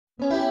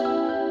Did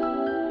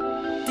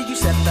you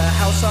set the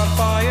house on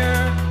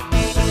fire?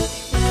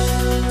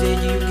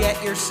 Did you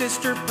get your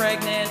sister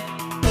pregnant?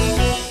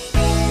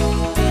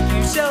 Did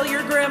you sell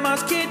your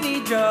grandma's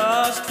kidney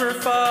just for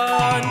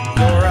fun?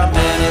 You're a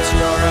menace,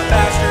 you're a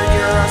bastard,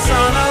 you're a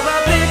son of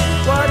a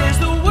bitch. What is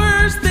the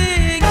worst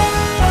thing?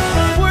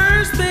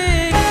 Worst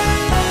thing?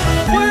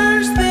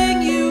 Worst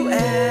thing you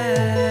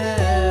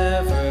ever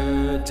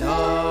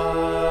done?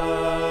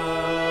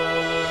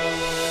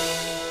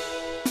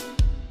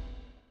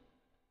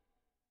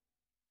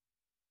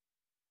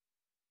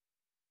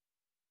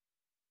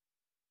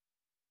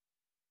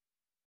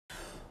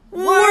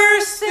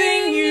 Worst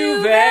thing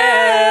you've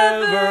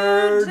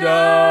ever done.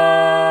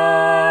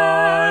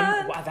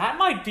 Wow, that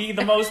might be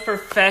the most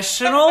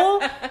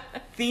professional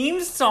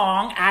theme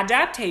song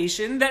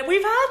adaptation that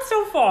we've had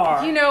so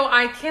far. You know,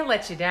 I can't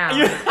let you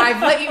down.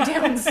 I've let you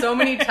down so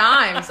many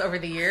times over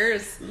the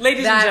years.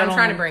 Ladies and gentlemen, I'm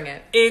trying to bring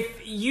it.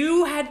 If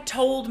you had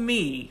told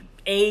me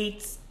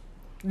 8,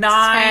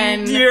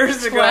 9 10,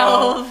 years 12.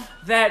 ago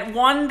that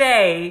one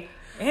day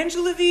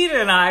Angela Vita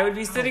and I would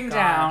be sitting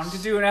down to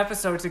do an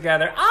episode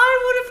together, I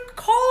would have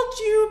called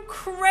you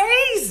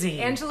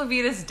crazy. Angela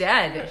Vita's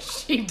dead.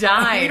 She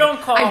died. You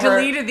don't call I her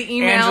deleted the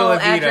email Angela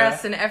Vita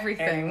address and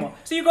everything. anymore.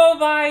 So you go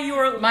by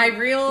your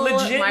real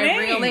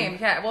name.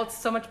 Yeah, well, it's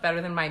so much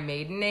better than my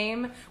maiden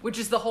name, which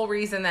is the whole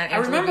reason that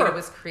Angela Vita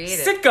was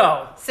created.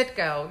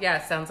 Sitco.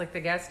 Yeah, sounds like the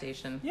gas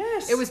station.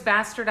 Yes. It was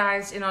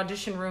bastardized in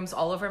audition rooms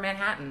all over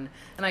Manhattan,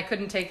 and I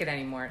couldn't take it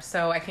anymore.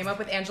 So I came up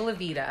with Angela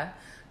Vita.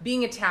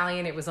 Being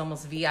Italian, it was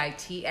almost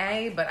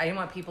Vita, but I didn't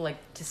want people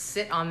to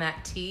sit on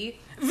that T.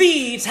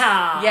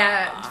 Vita!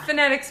 Yeah,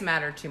 phonetics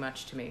matter too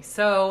much to me.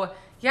 So,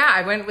 yeah,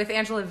 I went with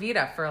Angela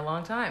Vita for a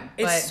long time.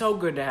 It's so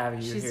good to have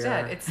you she's here.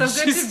 Dead. It's so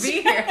good to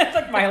be here. It's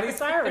like Miley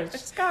Cyrus.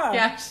 She's gone.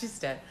 Yeah, she's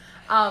dead.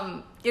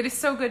 It is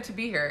so good to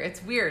be here.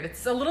 It's weird.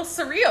 It's a little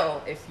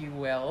surreal, if you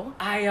will.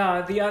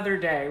 I, the other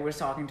day, was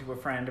talking to a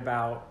friend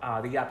about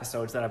the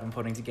episodes that I've been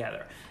putting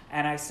together.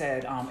 And I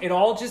said, it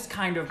all just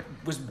kind of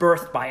was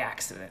birthed by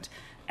accident.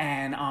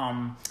 And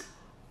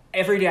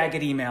every day I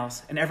get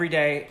emails, and every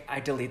day I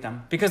delete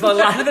them. Because a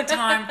lot of the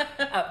time,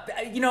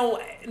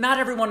 not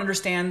everyone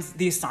understands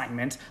the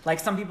assignment. Like,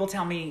 some people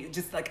tell me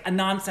just like a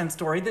nonsense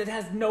story that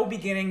has no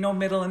beginning, no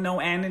middle, and no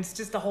end. It's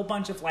just a whole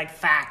bunch of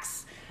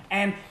facts.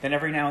 And then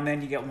every now and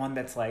then you get one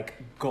that's like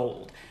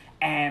gold.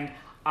 And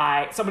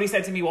somebody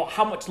said to me, well,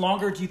 how much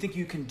longer do you think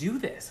you can do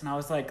this? And I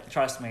was like,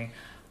 trust me,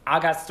 I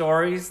got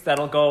stories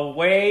that'll go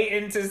way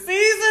into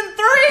season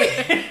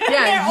 3.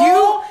 Yeah,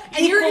 all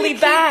equally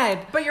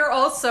bad. But you're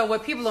also,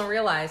 what people don't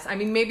realize, I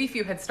mean, maybe if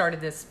you had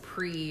started this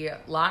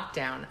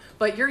pre-lockdown,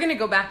 but you're going to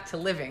go back to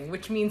living,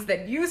 which means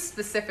that you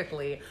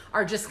specifically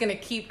are just going to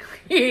keep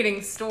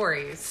creating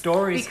stories.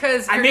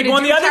 Because I made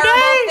one the other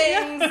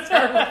day.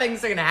 Terrible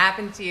things are going to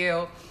happen to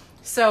you.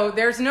 So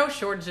there's no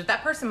shortage of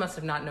that. Person must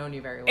have not known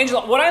you very well.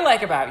 Angela, what I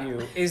like about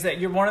you is that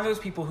you're one of those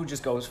people who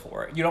just goes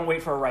for it. You don't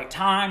wait for a right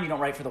time. You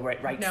don't wait for the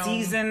right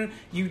season.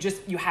 You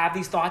have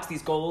these thoughts,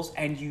 these goals,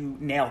 and you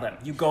nail them.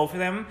 You go for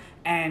them,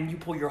 and you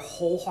pull your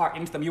whole heart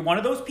into them. You're one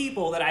of those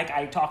people that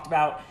I talked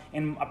about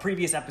in a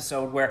previous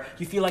episode where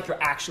you feel like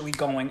you're actually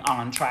going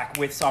on track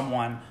with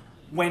someone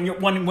when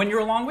you're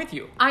along with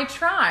you. I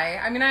try.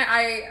 I mean,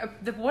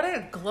 what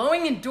a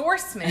glowing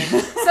endorsement.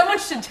 Someone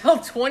should tell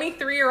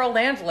 23-year-old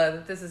Angela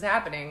that this is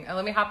happening. And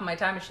let me hop in my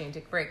time machine,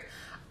 take a break.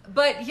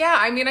 But yeah,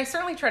 I mean, I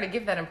certainly try to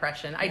give that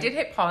impression. I did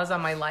hit pause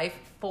on my life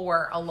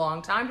for a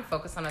long time to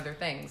focus on other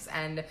things.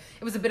 And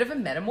it was a bit of a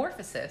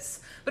metamorphosis,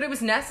 but it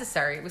was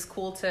necessary. It was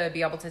cool to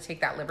be able to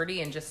take that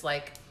liberty and just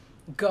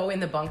go in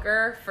the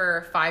bunker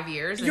for 5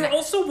 years. You're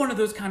also one of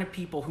those kind of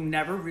people who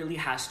never really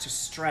has to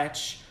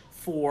stretch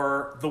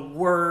for the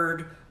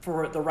word,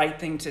 for the right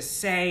thing to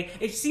say.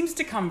 It seems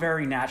to come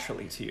very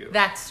naturally to you.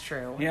 That's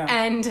true. Yeah.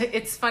 And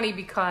it's funny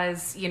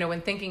because, when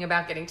thinking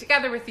about getting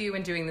together with you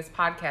and doing this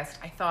podcast,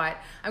 I thought,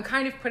 I'm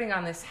kind of putting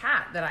on this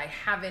hat that I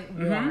haven't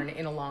worn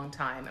in a long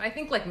time. And I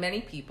think like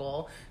many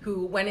people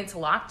who went into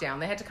lockdown,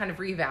 they had to kind of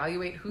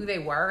reevaluate who they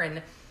were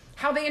and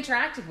how they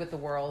interacted with the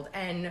world,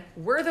 and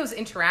were those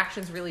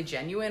interactions really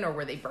genuine, or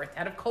were they birthed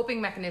out of coping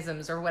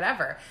mechanisms or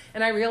whatever?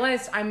 And I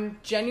realized I'm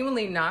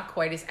genuinely not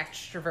quite as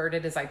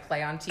extroverted as I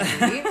play on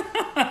TV,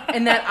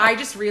 and that I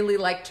just really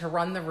like to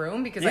run the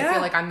room because I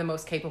feel like I'm the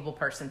most capable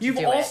person to do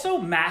it. You've also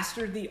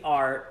mastered the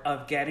art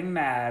of getting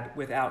mad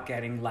without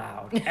getting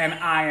loud, and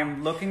I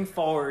am looking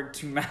forward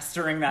to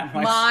mastering that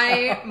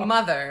myself. My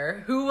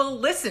mother, who will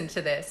listen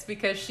to this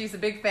because she's a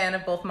big fan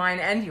of both mine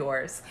and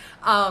yours,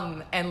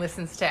 and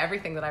listens to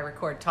everything that I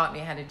record, taught me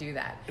how to do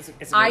that.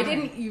 It's I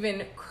didn't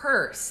even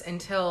curse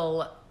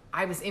until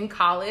I was in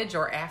college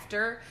or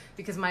after,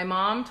 because my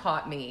mom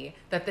taught me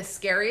that the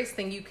scariest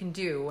thing you can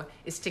do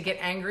is to get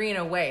angry in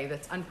a way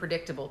that's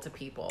unpredictable to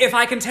people. If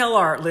I can tell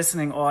our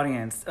listening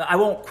audience, I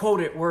won't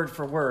quote it word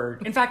for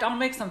word. In fact, I'll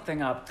make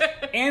something up.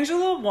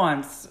 Angela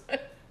once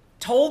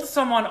told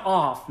someone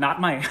off,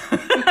 not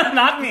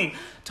me,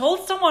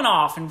 told someone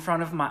off in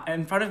front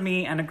of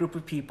me and a group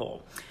of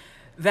people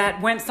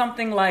that went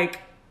something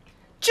like,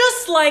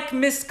 just like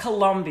Miss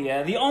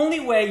Columbia, the only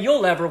way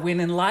you'll ever win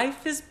in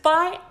life is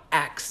by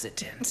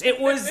accident. It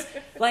was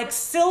like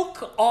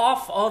silk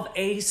off of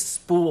a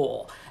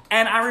spool.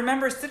 And I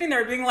remember sitting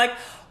there being like,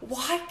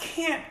 why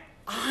can't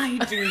I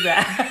do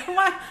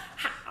that?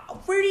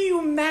 Where do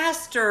you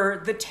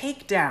master the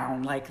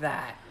takedown like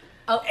that?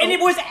 And it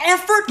was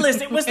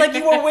effortless. It was like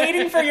you were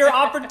waiting for your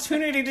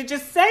opportunity to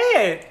just say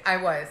it. I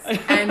was.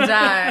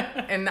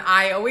 And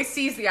I always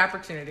seize the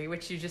opportunity,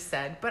 which you just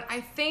said. But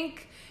I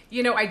think,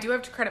 I do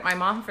have to credit my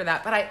mom for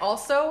that. But I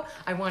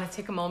want to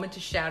take a moment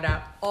to shout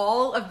out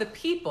all of the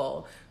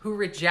people who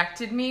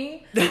rejected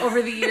me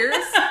over the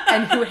years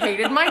and who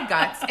hated my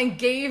guts and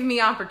gave me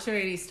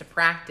opportunities to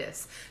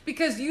practice.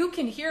 Because you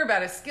can hear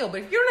about a skill,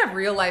 but if you don't have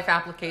real life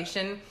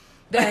application,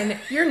 then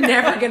you're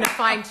never going to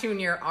fine tune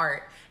your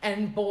art.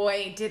 And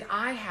boy, did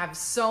I have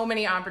so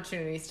many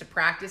opportunities to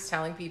practice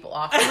telling people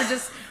off. They were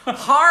just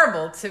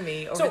horrible to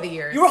me over the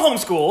years. You were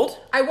homeschooled.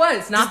 I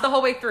was, not the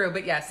whole way through,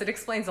 but yes, it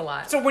explains a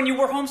lot. So when you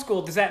were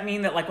homeschooled, does that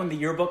mean that like when the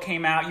yearbook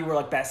came out, you were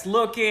like best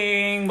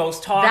looking,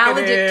 most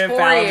talkative,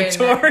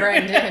 valedictorian?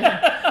 Brendan.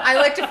 I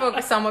like to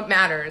focus on what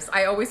matters.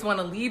 I always want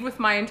to lead with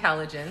my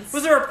intelligence.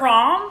 Was there a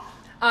prom?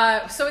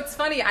 So it's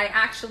funny, I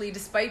actually,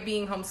 despite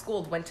being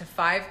homeschooled, went to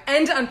 5,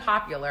 and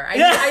unpopular. I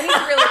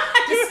didn't really,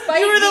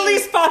 despite You were the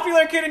least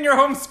popular kid in your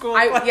homeschool.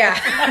 I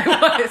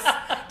was.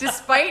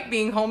 Despite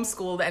being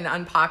homeschooled and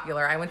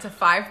unpopular, I went to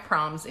 5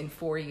 proms in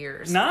 4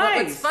 years. Nice.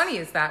 But what's funny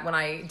is that when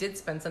I did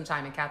spend some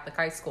time in Catholic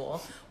high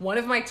school, one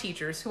of my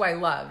teachers, who I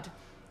loved,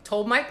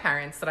 told my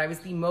parents that I was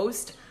the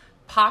most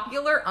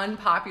popular,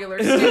 unpopular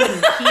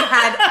student he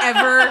had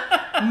ever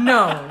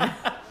known.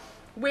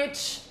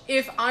 Which,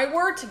 if I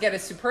were to get a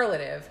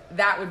superlative,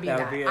 that would be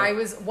that. I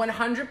was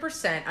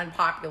 100%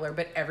 unpopular,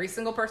 but every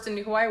single person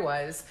knew who I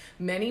was.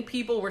 Many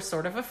people were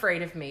sort of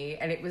afraid of me,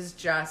 and it was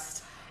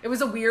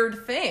a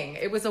weird thing.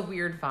 It was a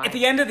weird vibe. At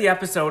the end of the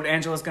episode,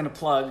 Angela's going to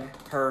plug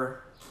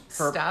her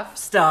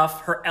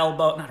stuff, her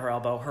elbow, not her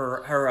elbow,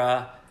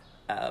 her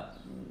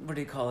what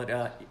do you call it?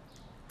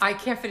 I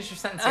can't finish your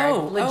sentence here. I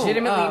have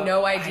legitimately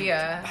no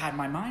idea. I had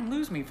my mind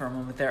lose me for a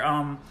moment there.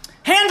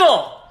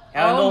 Handle!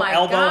 Elbow, oh my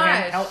elbow,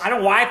 gosh. I don't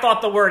know why I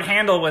thought the word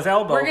handle was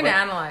elbow. We're going to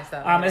analyze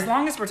that later. As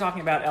long as we're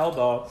talking about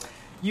elbow,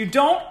 you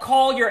don't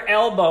call your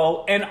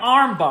elbow an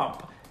arm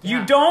bump. Yeah.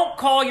 You don't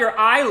call your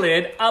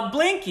eyelid a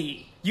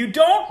blinky. You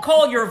don't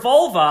call your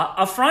vulva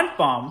a front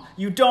bum.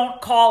 You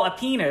don't call a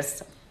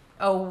penis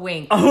a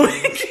wink. A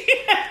wink.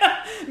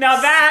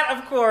 Now that,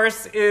 of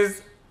course,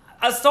 is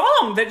a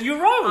song that you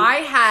wrote.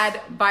 I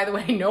had, by the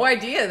way, no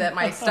idea that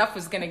my stuff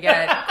was going to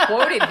get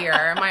quoted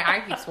here. My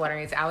eye keeps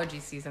watering. It's allergy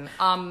season.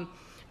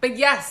 But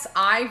yes,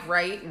 I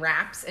write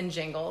raps and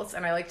jingles,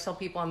 and I like to tell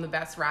people I'm the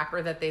best rapper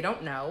that they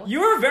don't know.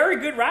 You're a very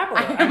good rapper.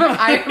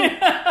 I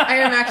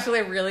am actually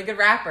a really good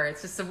rapper.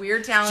 It's just a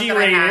weird talent that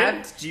I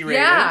have.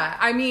 G-rated. Yeah,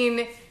 I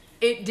mean,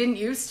 it didn't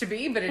used to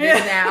be, but it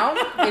is now.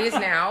 It is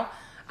now.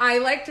 I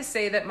like to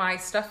say that my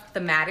stuff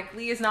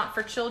thematically is not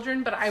for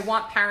children, but I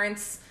want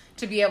parents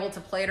to be able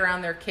to play it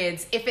around their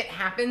kids if it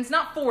happens,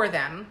 not for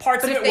them.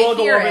 Parts of it will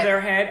go over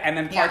their head, and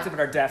then parts of it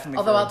are definitely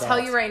Although for I'll adults. tell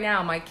you right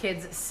now, my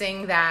kids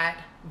sing that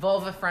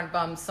vulva front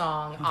bum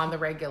song on the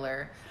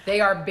regular.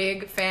 They are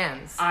big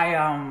fans. You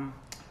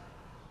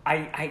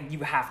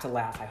have to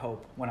laugh, I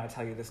hope, when I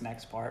tell you this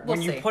next part. We'll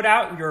when see. You put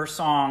out your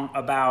song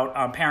about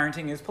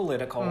parenting is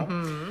political,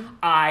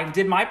 I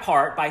did my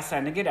part by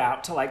sending it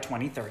out to like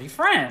 20, 30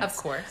 friends. Of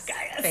course.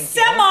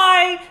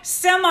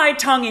 Semi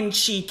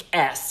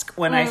tongue-in-cheek-esque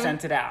when I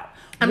sent it out.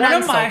 I'm not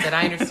insulted,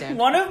 I understand.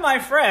 One of my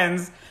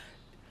friends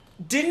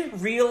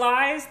didn't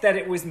realize that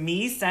it was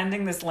me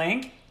sending this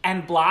link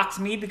and blocked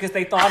me because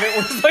they thought it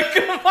was like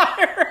a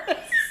virus.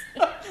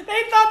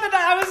 They thought that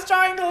I was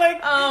trying to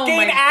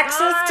gain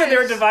access to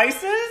their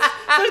devices.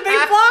 So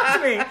they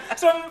blocked me.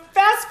 So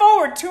fast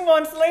forward 2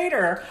 months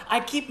later, I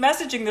keep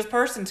messaging this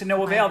person to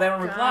no avail. They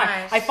don't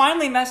reply. I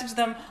finally messaged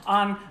them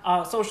on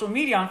social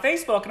media, on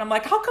Facebook, and I'm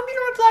like, how come you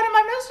don't reply to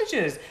my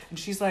messages? And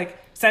she's like,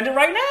 send it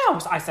right now.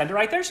 So I send it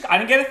right there. She's like, I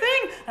didn't get a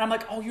thing. And I'm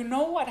like, oh, you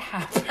know what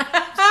happened?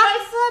 I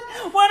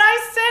said, when I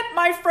sent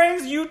my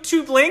friend's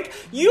YouTube link,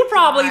 you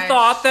probably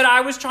thought that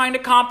I was trying to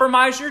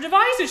compromise your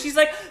devices. She's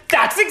like,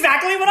 that's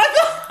exactly what I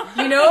thought.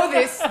 You know,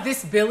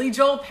 this Billy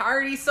Joel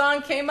parody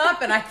song came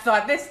up, and I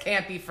thought, this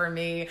can't be for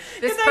me.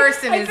 This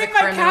person is a criminal. I think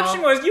my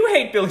caption was, you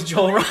hate Billy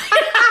Joel, right?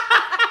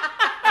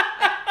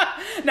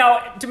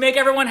 Now, to make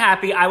everyone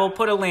happy, I will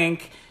put a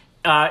link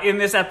in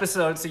this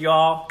episode so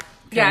y'all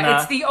can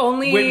it's the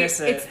only witness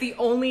it. It's the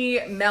only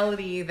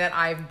melody that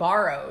I've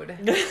borrowed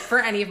for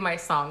any of my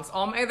songs.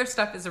 All my other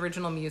stuff is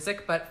original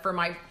music, but for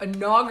my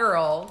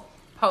inaugural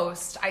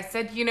post, I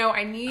said,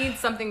 I need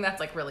something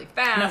that's like really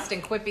fast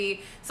and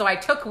quippy. So I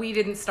took We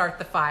Didn't Start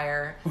the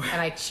Fire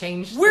and I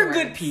changed the words.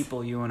 Good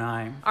people, you and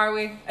I. Are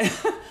we?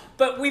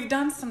 But we've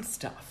done some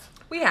stuff.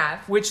 We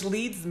have. Which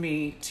leads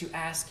me to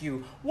ask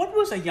you, what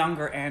was a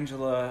younger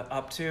Angela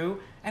up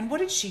to? And what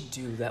did she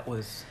do that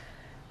was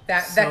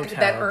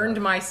that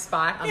earned my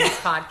spot on this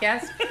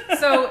podcast.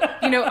 So,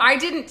 I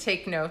didn't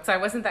take notes. I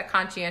wasn't that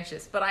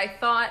conscientious, but I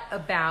thought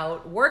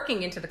about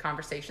working into the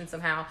conversation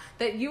somehow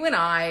that you and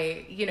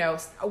I,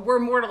 we're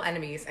mortal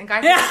enemies. And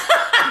guys,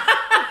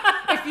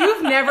 if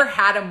you've never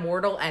had a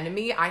mortal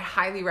enemy, I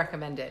highly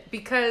recommend it,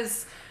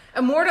 because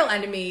a mortal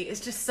enemy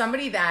is just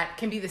somebody that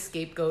can be the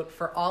scapegoat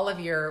for all of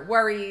your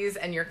worries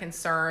and your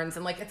concerns.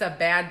 And it's a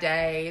bad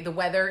day, the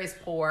weather is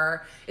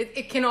poor.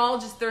 It can all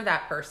just, they're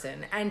that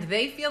person. And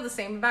they feel the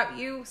same about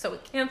you, so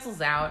it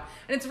cancels out.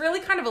 And it's really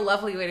kind of a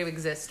lovely way to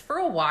exist for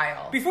a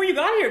while. Before you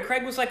got here,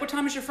 Craig was like, what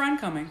time is your friend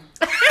coming?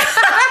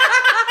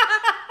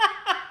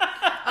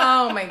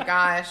 Oh my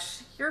gosh,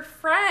 your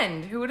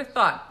friend, who would have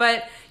thought?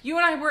 But you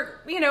and I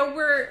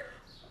we're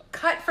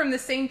cut from the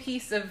same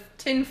piece of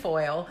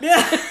tinfoil.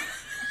 Yeah.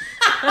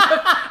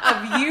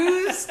 Of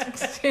used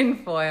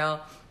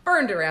tinfoil,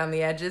 burned around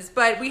the edges,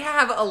 but we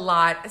have a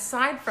lot,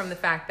 aside from the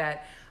fact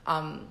that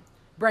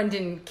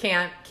Brendan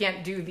can't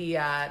do the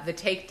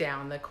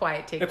takedown, the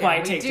quiet takedown. The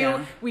quiet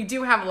takedown. We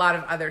do have a lot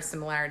of other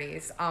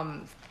similarities.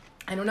 I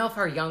don't know if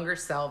our younger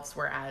selves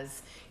were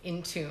as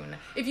in tune.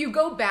 If you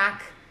go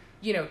back,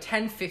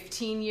 10,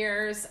 15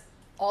 years,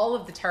 all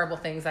of the terrible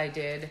things I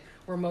did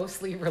were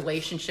mostly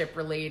relationship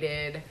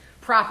related,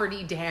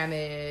 property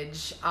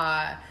damage.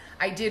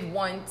 I did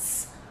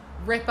once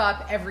rip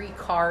up every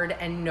card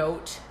and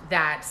note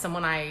that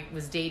someone I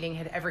was dating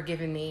had ever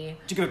given me.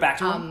 Did you give it back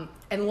to him?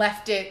 And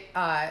left it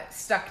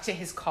stuck to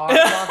his car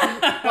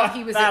while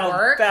he was at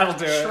work. That'll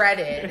do it.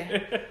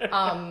 Shredded.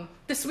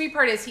 The sweet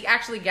part is he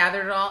actually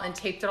gathered it all and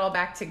taped it all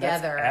back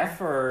together. That's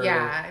effort.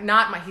 Yeah,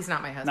 he's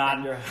not my husband.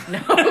 Not your No,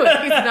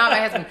 he's not my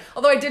husband.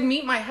 Although I did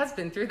meet my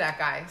husband through that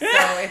guy. So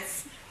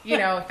it's,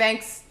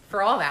 thanks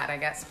for all that, I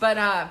guess.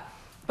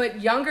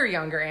 But younger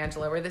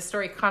Angela, where this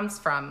story comes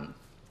from,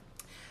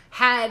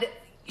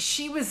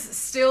 she was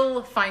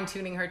still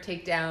fine-tuning her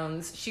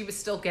takedowns. She was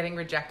still getting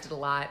rejected a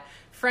lot.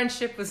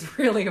 Friendship was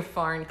really a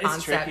foreign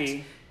concept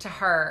to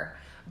her.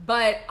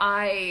 But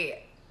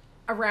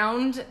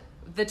around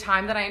the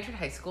time that I entered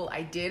high school,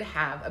 I did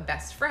have a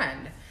best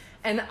friend.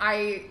 And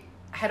I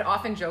had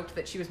often joked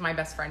that she was my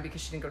best friend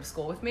because she didn't go to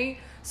school with me.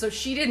 So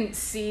she didn't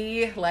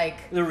see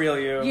the real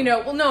you.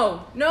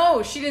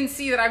 No, she didn't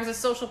see that I was a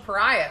social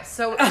pariah.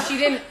 So she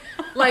didn't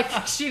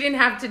she didn't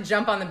have to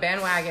jump on the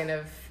bandwagon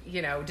of,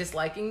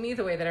 disliking me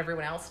the way that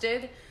everyone else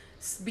did.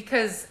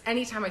 Because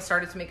anytime I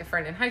started to make a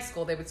friend in high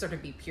school, they would sort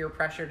of be peer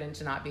pressured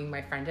into not being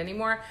my friend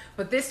anymore.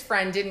 But this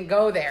friend didn't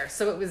go there.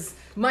 So it was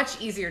much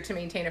easier to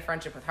maintain a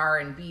friendship with her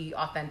and be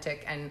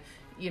authentic. And,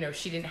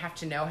 she didn't have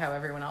to know how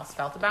everyone else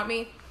felt about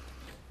me.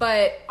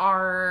 But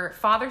our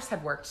fathers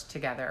had worked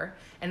together,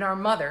 and our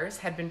mothers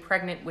had been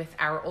pregnant with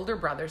our older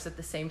brothers at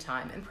the same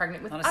time and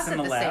pregnant with us at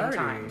the same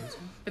time.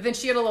 But then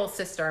she had a little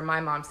sister, and my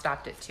mom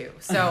stopped it too.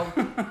 So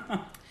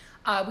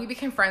we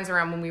became friends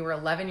around when we were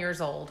 11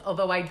 years old,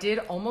 although I did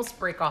almost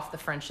break off the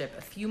friendship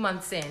a few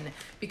months in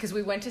because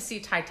we went to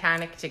see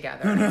Titanic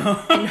together.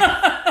 Oh,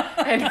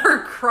 no. And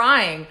her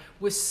crying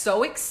was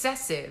so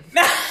excessive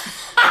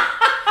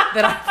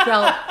that I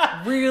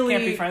felt really,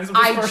 can't be friends with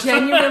this person.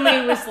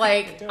 Genuinely was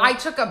like, I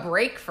took a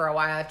break for a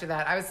while after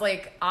that. I was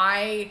like,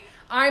 I'm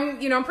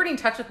pretty in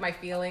touch with my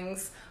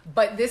feelings,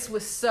 but this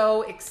was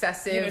so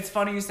excessive. It's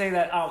funny you say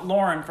that.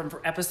 Lauren from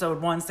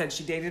episode 1 said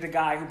she dated a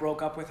guy who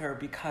broke up with her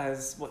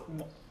because,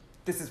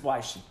 this is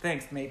why she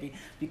thinks maybe,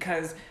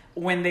 because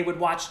when they would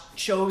watch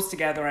shows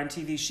together on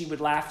TV, she would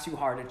laugh too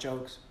hard at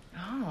jokes.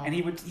 Oh. And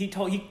he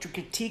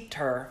critiqued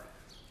her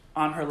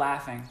on her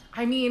laughing.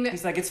 I mean,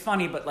 he's like, it's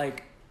funny, but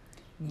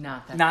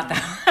not that. Yeah.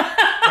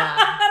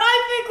 And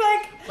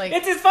I think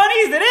it's as funny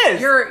as it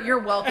is. You're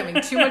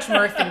welcoming too much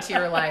mirth into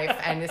your life,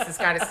 and this has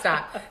got to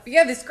stop. But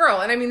yeah, this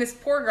girl, and I mean this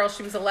poor girl,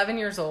 she was 11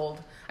 years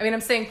old. I mean,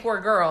 I'm saying poor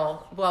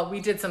girl. Well,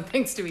 we did some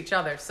things to each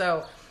other,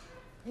 so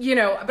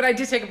but I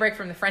did take a break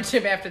from the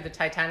friendship after the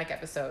Titanic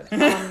episode.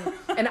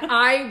 And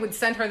I would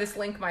send her this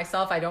link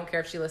myself. I don't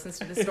care if she listens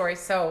to the story,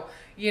 so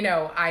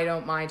I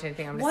don't mind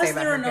anything I'm going to say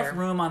about her. Was there enough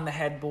room on the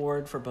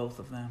headboard for both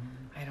of them?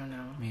 I don't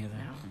know. Me either.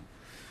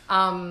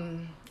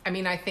 No. I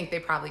mean, I think they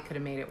probably could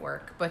have made it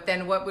work. But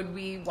then what would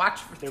we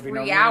watch for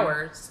 3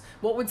 hours?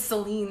 What would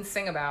Celine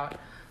sing about?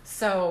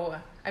 So,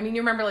 I mean,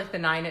 you remember the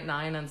 9 at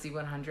 9 on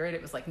Z100?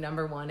 It was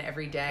number 1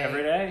 every day.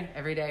 Every day.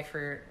 Every day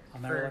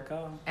I'll never let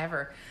go.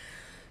 Ever.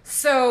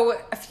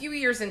 So, a few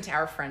years into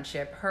our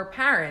friendship, her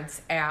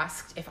parents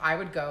asked if I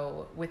would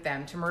go with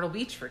them to Myrtle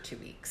Beach for 2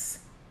 weeks.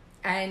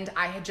 And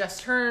I had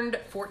just turned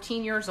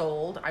 14 years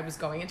old. I was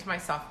going into my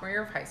sophomore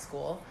year of high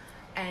school.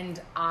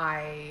 And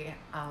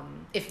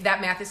if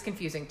that math is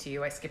confusing to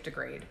you, I skipped a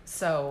grade.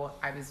 So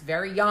I was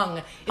very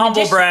young.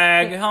 Humble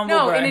brag.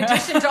 In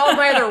addition to all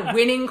my other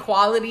winning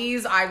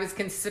qualities, I was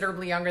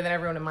considerably younger than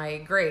everyone in my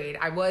grade.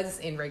 I was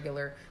in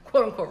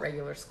quote unquote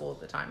regular school at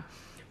the time.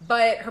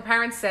 But her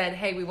parents said,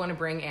 hey, we want to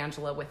bring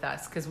Angela with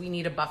us because we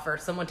need a buffer,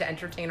 someone to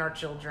entertain our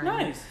children.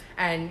 Nice.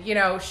 And,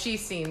 she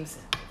seems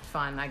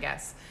fun, I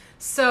guess.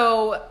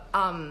 So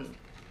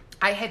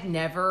I had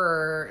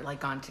never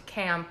gone to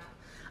camp.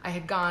 I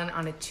had gone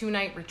on a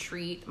 2-night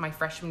retreat my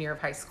freshman year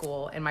of high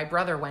school, and my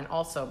brother went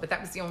also, but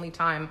that was the only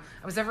time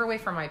I was ever away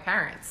from my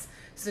parents.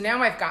 So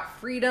now I've got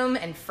freedom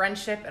and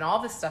friendship and all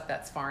this stuff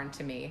that's foreign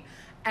to me.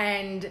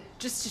 And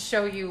just to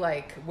show you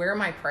like where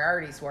my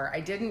priorities were, I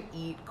didn't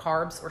eat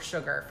carbs or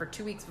sugar for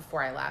 2 weeks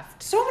before I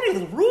left. So many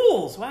little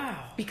rules, wow.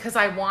 Because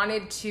I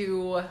wanted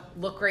to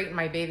look great in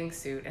my bathing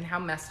suit. And how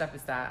messed up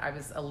is that? I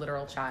was a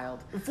literal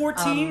child.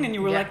 14 and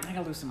you were like, I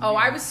gotta lose some weight. Oh,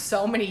 I was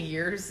so many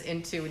years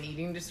into an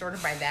eating disorder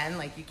by then,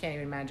 like you can't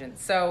even imagine.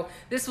 So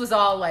this was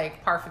all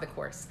like par for the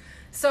course.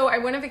 So I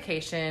went on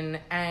vacation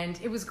and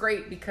it was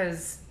great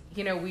because,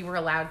 you know, we were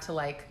allowed to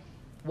like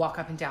walk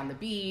up and down the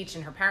beach,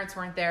 and her parents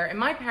weren't there. And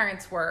my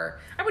parents were,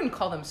 I wouldn't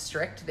call them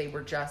strict. They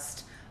were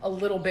just a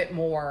little bit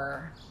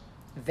more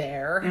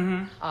there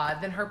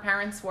than her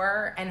parents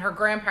were. And her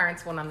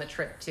grandparents went on the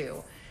trip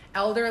too.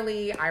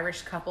 Elderly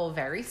Irish couple,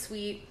 very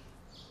sweet.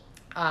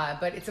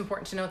 But it's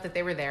important to note that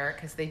they were there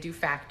because they do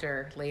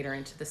factor later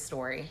into the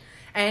story.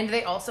 And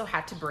they also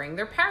had to bring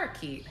their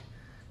parakeet.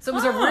 So it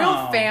was a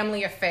real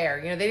family affair.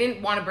 You know, they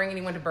didn't want to bring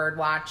anyone to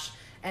birdwatch,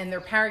 and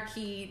their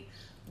parakeet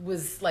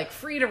was like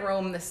free to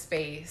roam the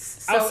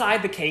space. So,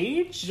 outside the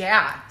cage?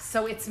 Yeah.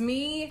 So it's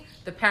me,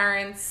 the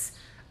parents,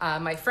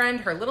 my friend,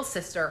 her little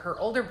sister, her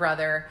older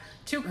brother,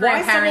 2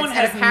 grandparents, Why someone and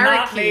a has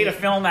parakeet. not made a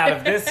film out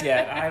of this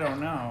yet, I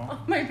don't know.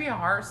 It might be a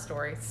horror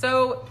story.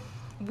 So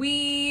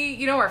we,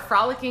 you know, are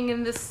frolicking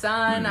in the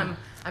sun.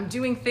 I'm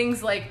doing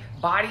things like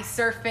body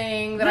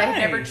surfing that I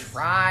had never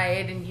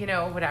tried, and you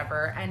know,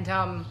 whatever.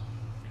 And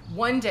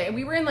one day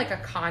we were in like a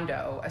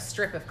condo, a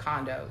strip of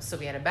condos. So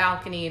we had a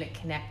balcony and it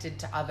connected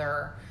to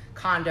other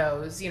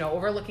condos, you know,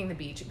 overlooking the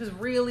beach. It was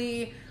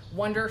really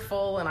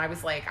wonderful. And I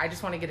was like, I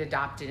just want to get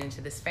adopted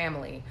into this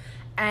family.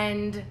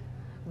 And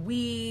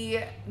we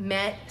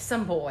met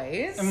some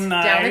boys down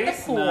at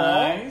the pool.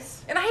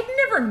 Nice. And I had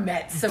never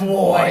met some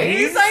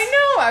boys.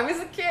 I know, I was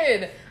a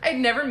kid. I had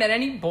never met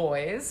any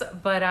boys,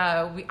 but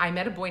I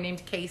met a boy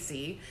named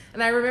Casey.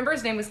 And I remember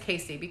his name was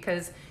Casey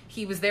because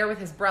he was there with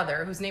his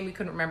brother, whose name we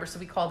couldn't remember, so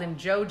we called him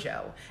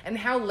JoJo. And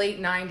how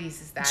late 90s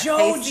is that?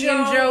 JoJo. Casey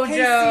and JoJo.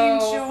 Casey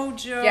and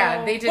JoJo.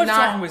 Yeah, they did what not.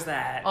 What song was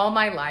that? All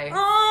My Life.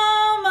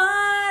 All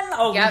My Life.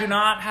 Oh, Yep. we do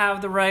not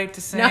have the right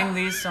to sing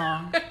these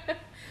songs.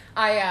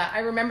 I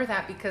remember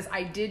that because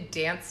I did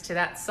dance to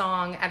that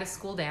song at a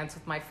school dance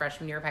with my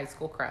freshman year of high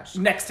school crush.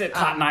 Next to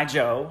Cotton Eye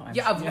Joe.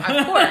 Yeah, of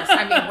course.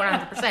 I mean,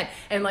 100%.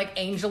 And like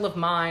Angel of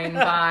Mine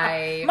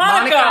by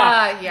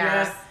Monica.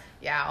 Yes.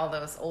 Yeah, all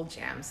those old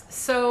jams.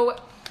 So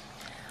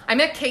I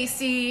met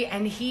Casey,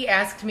 and he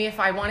asked me if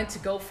I wanted to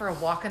go for a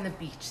walk on the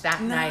beach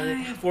that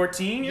night.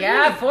 14?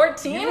 Yeah,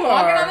 14.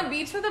 Walking on the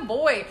beach with a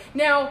boy.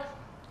 Now,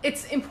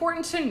 it's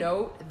important to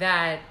note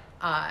that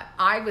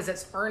I was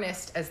as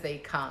earnest as they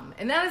come.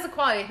 And that is a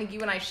quality I think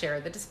you and I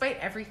share, that despite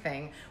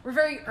everything, we're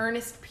very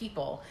earnest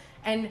people.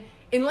 And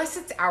unless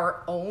it's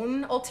our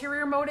own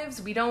ulterior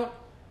motives, we don't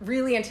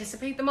really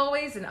anticipate them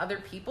always in other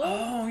people.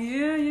 Oh,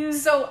 yeah, yeah.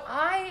 So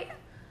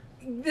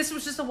this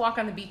was just a walk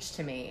on the beach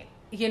to me.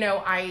 You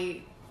know,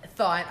 I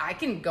thought I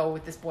can go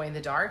with this boy in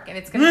the dark and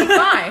it's going to be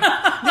fine.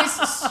 This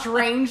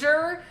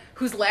stranger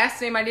whose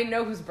last name I didn't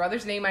know, whose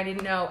brother's name I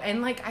didn't know.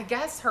 And like, I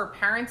guess her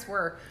parents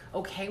were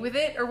okay with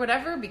it or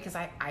whatever, because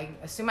I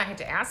assume I had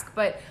to ask,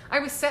 but I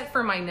was set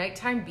for my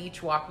nighttime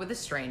beach walk with a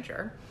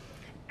stranger.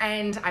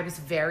 And I was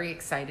very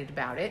excited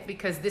about it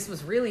because this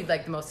was really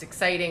like the most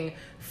exciting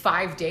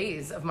 5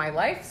 days of my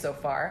life so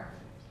far.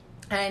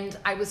 And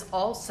I was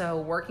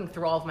also working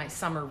through all of my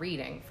summer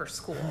reading for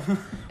school.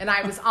 And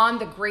I was on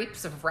The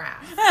Grapes of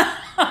Wrath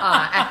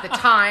at the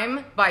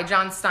time by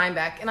John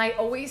Steinbeck. And I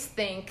always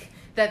think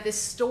that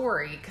this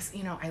story, because,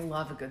 you know, I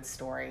love a good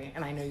story.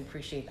 And I know you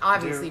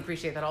obviously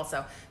appreciate that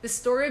also. This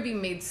story would be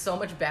made so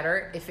much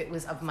better if it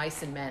was Of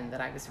Mice and Men that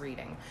I was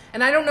reading.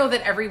 And I don't know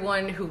that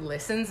everyone who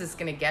listens is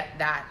going to get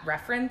that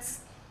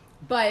reference.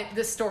 But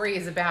the story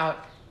is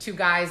about 2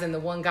 guys, and the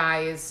one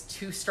guy is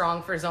too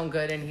strong for his own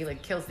good, and he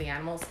like kills the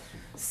animals.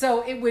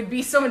 So it would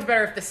be so much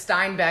better if the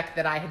Steinbeck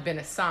that I had been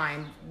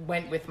assigned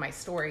went with my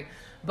story.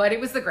 But it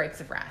was The Grapes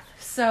of Wrath.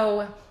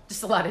 So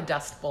just a lot of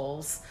dust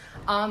bowls.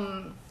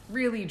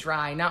 Really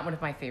dry, not one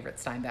of my favorite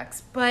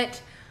Steinbecks. But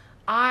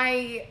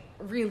I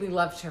really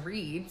love to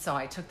read, so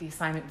I took the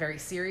assignment very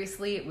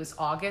seriously. It was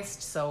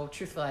August, so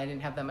truthfully I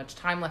didn't have that much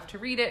time left to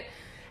read it.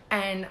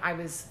 And I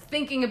was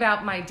thinking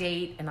about my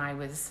date, and I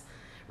was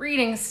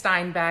reading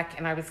Steinbeck,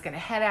 and I was going to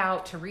head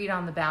out to read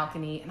on the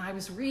balcony, and I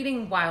was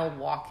reading while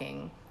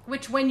walking.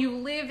 Which, when you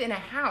live in a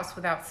house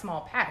without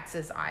small pets,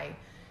 as I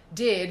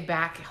did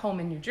back home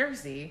in New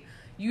Jersey,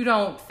 you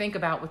don't think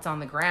about what's on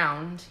the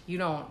ground. You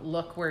don't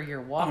look where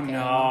you're walking.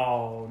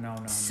 Oh, no.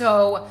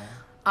 So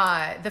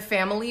the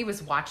family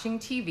was watching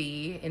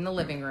TV in the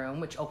living room,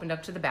 which opened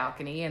up to the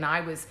balcony, and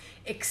I was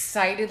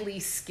excitedly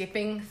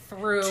skipping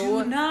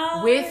through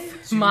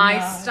with my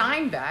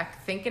Steinbeck,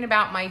 thinking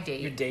about my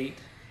date. Your date.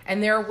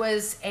 And there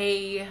was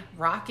a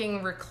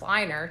rocking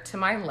recliner to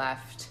my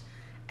left,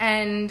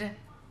 and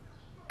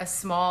a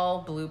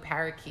small blue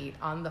parakeet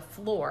on the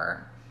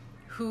floor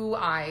who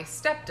I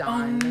stepped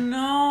on. Oh,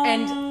 no.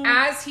 And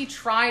as he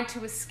tried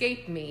to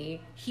escape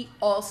me, he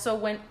also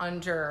went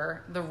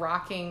under the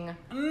rocking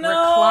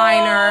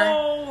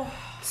recliner.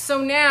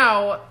 So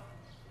now,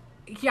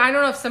 yeah, I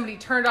don't know if somebody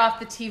turned off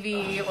the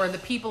TV or the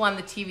people on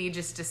the TV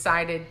just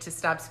decided to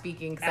stop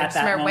speaking, because I just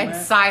remember went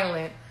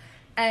silent.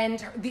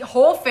 And the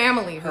whole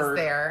family was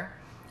there,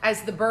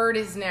 as the bird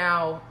is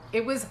now.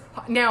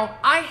 Now,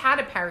 I had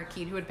a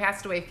parakeet who had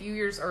passed away a few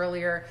years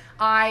earlier.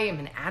 I am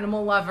an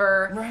animal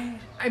lover. Right.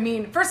 I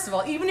mean, first of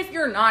all, even if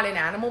you're not an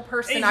animal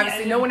person,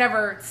 obviously no one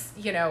ever,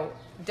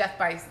 death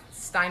by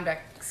Steinbeck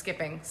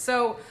skipping.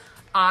 So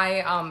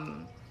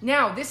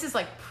now this is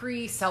like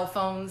pre-cell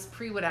phones,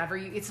 pre-whatever.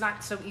 It's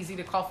not so easy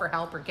to call for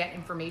help or get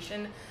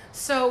information.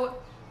 So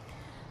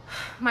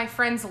my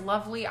friend's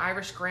lovely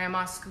Irish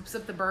grandma scoops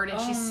up the bird,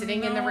 and she's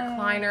sitting in the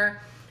recliner.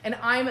 And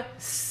I'm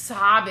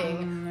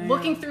sobbing,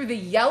 looking through the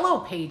yellow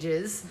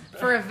pages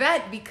for a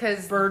vet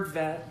because... Bird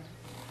vet.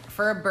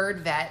 For a bird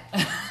vet.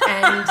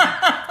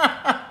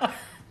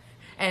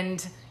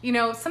 And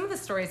some of the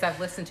stories I've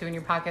listened to in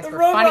your podcast were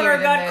funnier than this. The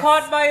roadrunner got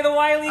caught by the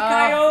Wile E.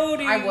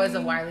 Coyote. I was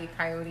a Wile E.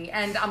 Coyote.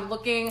 And I'm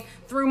looking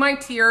through my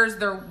tears.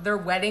 They're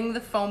wetting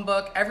the phone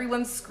book.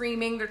 Everyone's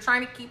screaming. They're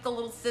trying to keep the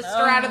little sister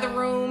out of the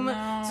room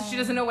so she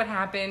doesn't know what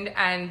happened.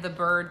 And the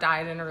bird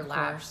died in her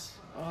lap.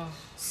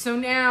 So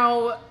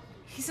now...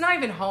 He's not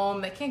even home.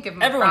 They can't give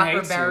him a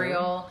proper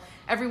burial.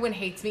 Everyone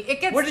hates me.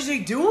 What did they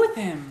do with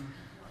him?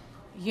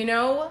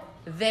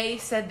 They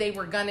said they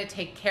were going to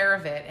take care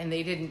of it, and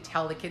they didn't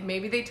tell the kid.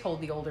 Maybe they told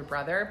the older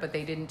brother, but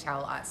they didn't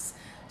tell us.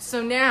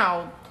 So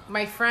now,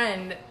 my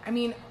friend,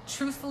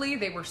 truthfully,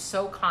 they were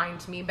so kind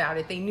to me about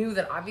it. They knew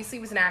that obviously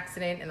it was an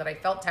accident and that I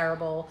felt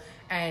terrible,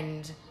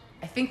 and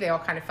I think they all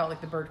kind of felt like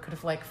the bird could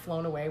have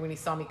flown away when he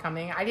saw me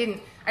coming. I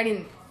didn't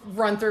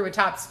run through at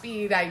top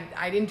speed.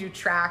 I didn't do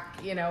track.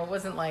 It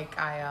wasn't like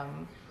I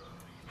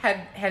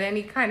had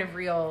any kind of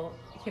real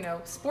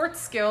sports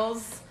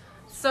skills.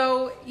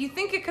 So you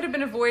think it could have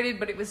been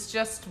avoided, but it was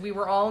just we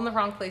were all in the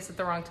wrong place at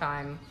the wrong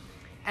time.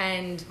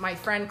 And my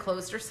friend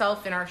closed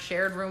herself in our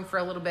shared room for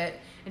a little bit,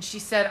 and she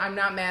said, "I'm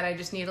not mad. I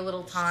just need a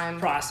little time."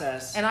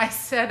 Process. And I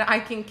said, "I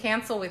can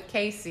cancel with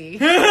Casey."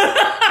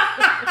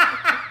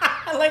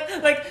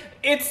 like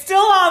it's still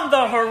on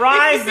the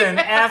horizon.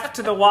 F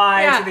to the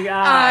Y to the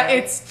I.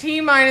 It's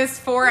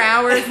T-4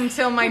 hours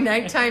until my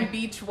nighttime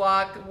beach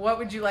walk. What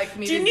would you like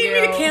me to do? Do you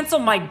need me to cancel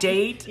my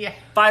date? Yeah.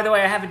 By the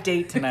way, I have a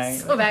date tonight.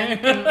 So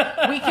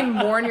that we can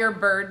mourn your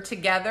bird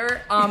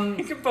together.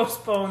 You can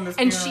postpone this.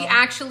 And she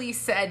actually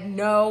said,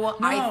 no,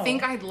 I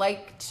think I'd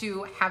like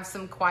to have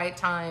some quiet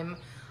time.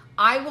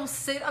 I will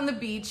sit on the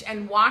beach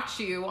and watch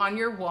you on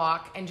your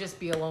walk and just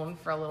be alone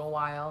for a little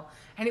while.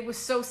 And it was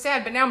so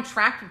sad. But now I'm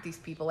trapped with these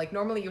people.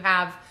 Normally you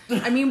have,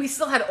 we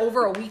still had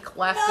over a week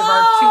left of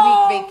our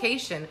 2-week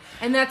vacation.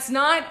 And that's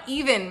not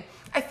even,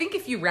 I think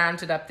if you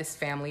rounded up this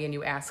family and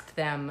you asked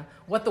them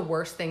what the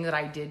worst thing that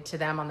I did to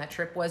them on that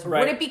trip was,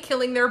 would it be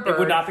killing their bird? It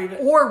would not be.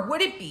 Or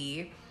would it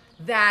be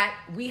that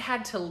we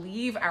had to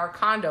leave our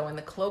condo in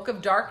the cloak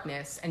of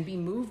darkness and be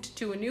moved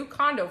to a new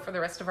condo for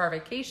the rest of our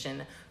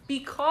vacation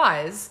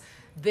because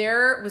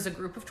there was a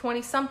group of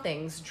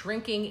 20-somethings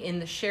drinking in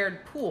the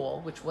shared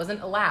pool, which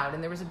wasn't allowed,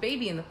 and there was a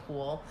baby in the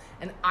pool,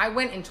 and I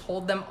went and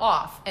told them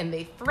off, and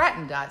they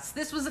threatened us.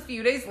 This was a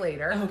few days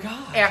later,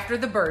 after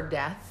the bird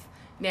death.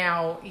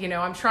 Now,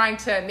 I'm trying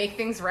to make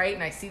things right,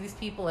 and I see these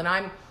people,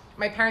 and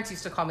my parents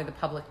used to call me the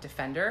public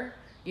defender.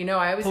 I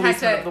always Policeman had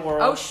to... of the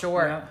world. Oh,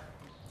 sure. Yeah.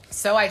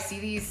 So I see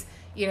these,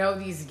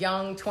 these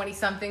young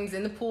 20-somethings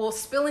in the pool,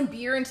 spilling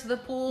beer into the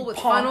pool with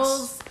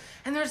funnels.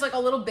 And there's a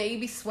little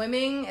baby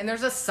swimming, and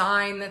there's a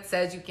sign that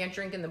says you can't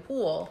drink in the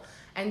pool.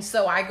 And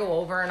so I go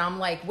over, and I'm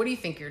like, what do you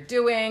think you're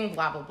doing?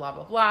 Blah, blah, blah,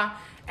 blah, blah.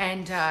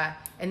 And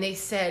they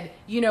said,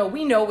 we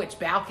know which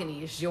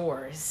balcony is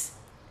yours.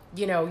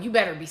 You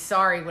better be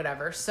sorry,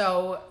 whatever.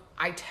 So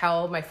I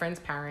tell my friend's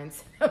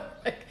parents,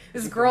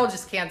 this girl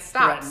just can't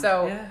stop.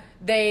 So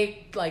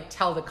they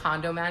tell the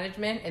condo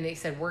management, and they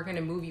said, we're going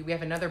to move you. We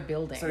have another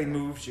building. So they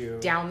moved you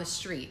down the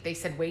street. They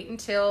said, wait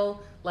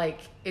until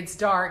it's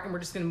dark, and we're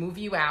just going to move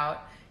you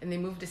out. And they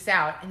moved us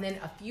out. And then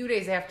a few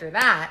days after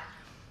that,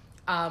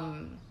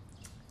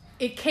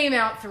 it came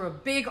out through a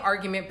big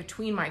argument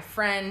between my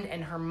friend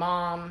and her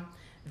mom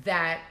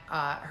that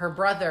her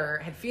brother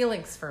had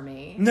feelings for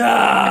me. No!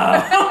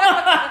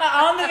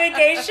 On the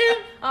vacation?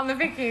 On the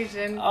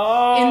vacation.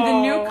 Oh. In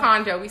the new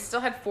condo. We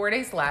still had 4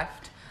 days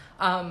left.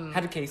 How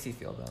did Casey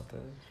feel about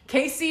this?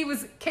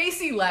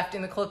 Casey left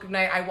in the cloak of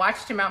night. I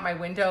watched him out my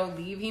window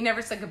leave. He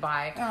never said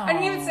goodbye. Oh. I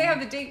didn't even say how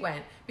the date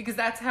went because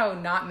that's how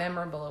not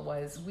memorable it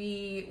was.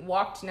 We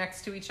walked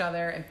next to each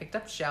other and picked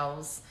up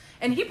shells,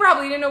 and he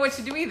probably didn't know what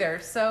to do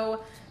either.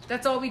 So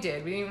that's all we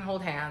did. We didn't even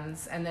hold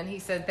hands. And then he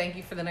said, "Thank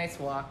you for the nice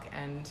walk,"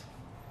 and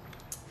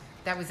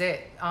that was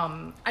it.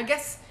 I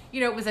guess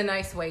it was a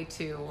nice way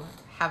to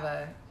have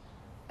a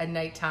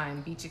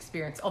nighttime beach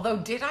experience. Although,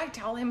 did I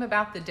tell him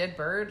about the dead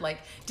bird?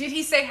 Did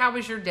he say, how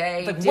was your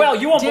day? Well,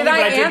 you won't believe what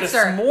I did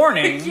this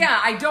morning. Yeah,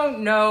 I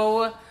don't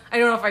know. I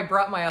don't know if I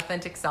brought my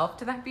authentic self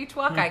to that beach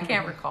walk. I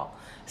can't recall.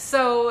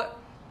 So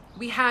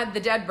we had the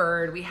dead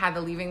bird, we had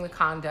the leaving the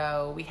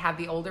condo, we had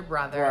the older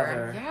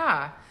brother.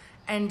 Yeah.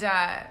 And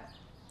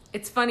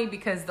it's funny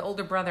because the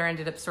older brother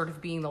ended up sort of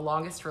being the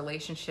longest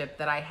relationship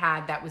that I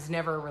had that was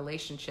never a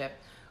relationship.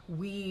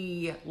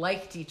 We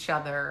liked each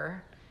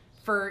other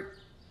for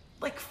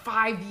like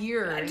 5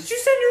 years. Did you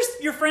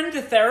send your friend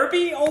to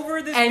therapy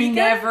over this weekend?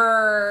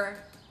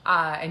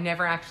 And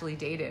never actually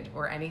dated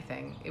or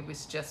anything. It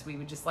was just, we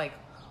would just like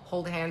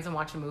hold hands and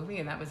watch a movie,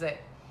 and that was it.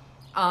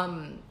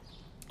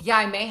 Yeah,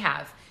 I may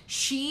have.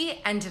 She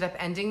ended up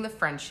ending the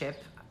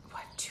friendship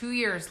 2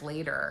 years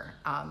later.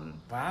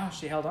 Wow,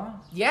 she held on.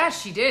 Yeah,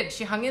 she did.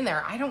 She hung in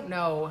there. I don't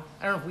know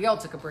if we all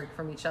took a break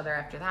from each other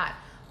after that,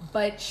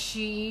 but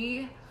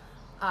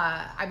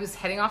I was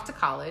heading off to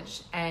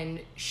college, and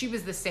she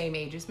was the same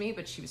age as me,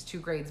 but she was 2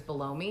 grades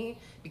below me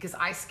because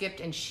I skipped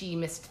and she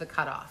missed the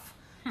cutoff.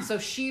 So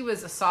she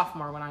was a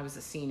sophomore when I was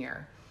a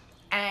senior,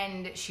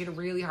 and she had a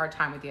really hard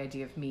time with the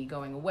idea of me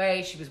going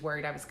away. She was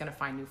worried I was going to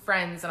find new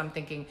friends, and I'm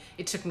thinking,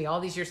 it took me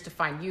all these years to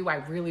find you. I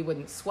really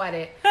wouldn't sweat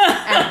it.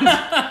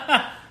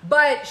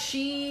 But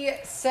she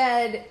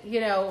said,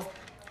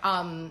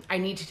 I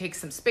need to take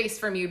some space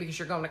from you because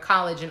you're going to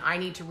college, and I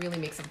need to really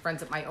make some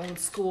friends at my own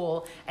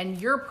school.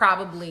 And you're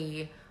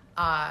probably,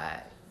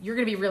 you're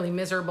going to be really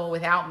miserable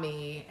without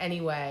me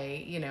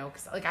anyway,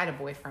 because like I had a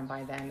boyfriend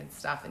by then and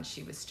stuff. And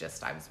she was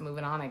just, I was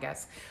moving on, I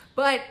guess.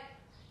 But,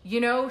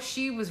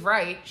 she was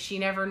right. She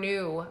never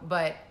knew,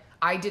 but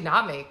I did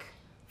not make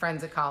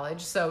friends at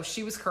college. So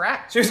she was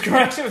correct. She was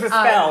correct. It was a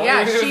spell.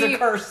 Yeah, it was a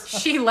curse.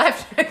 She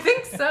left. I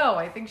think so.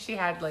 I think she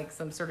had like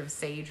some sort of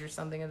sage or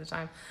something at the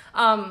time.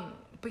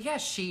 But yeah,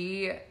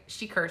 she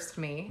cursed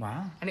me.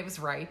 Wow. And it was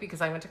right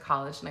because I went to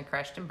college and I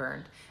crashed and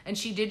burned. And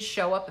she did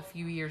show up a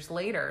few years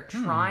later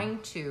trying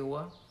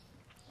to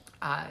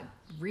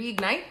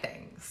reignite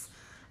things.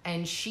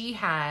 And she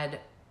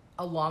had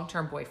a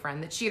long-term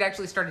boyfriend that she had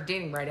actually started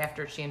dating right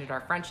after she ended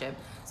our friendship.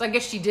 So I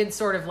guess she did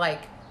sort of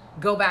like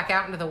go back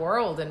out into the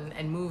world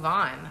and move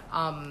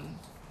on.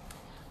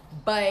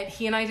 But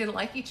he and I didn't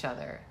like each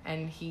other.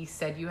 And he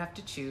said, you have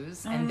to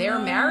choose. And they're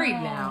married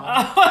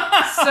now.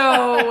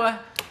 So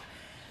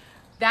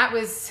that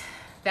was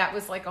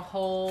like a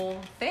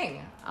whole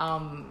thing.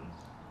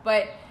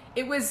 But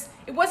it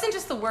wasn't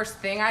just the worst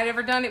thing I'd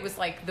ever done. It was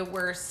like the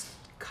worst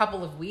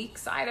couple of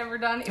weeks I'd ever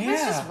done. It was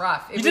just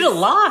rough. You did a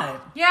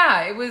lot.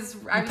 Yeah, it was.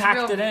 I was packed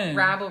a real it in.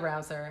 rabble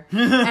rouser,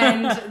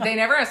 and they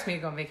never asked me to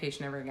go on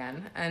vacation ever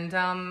again. And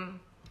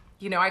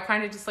I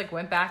kind of just like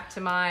went back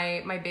to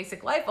my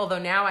basic life. Although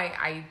now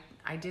I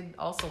did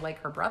also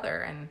like her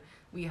brother, and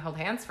we held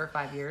hands for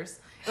 5 years.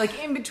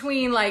 Like in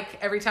between, like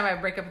every time I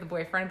break up with a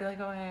boyfriend, I'd be like,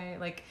 oh hey,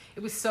 like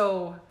it was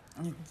so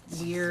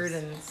weird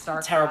and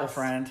star-crossed. Terrible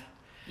friend.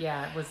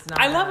 Yeah, it was not.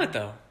 I love it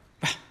though.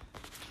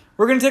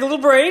 We're gonna take a little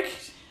break.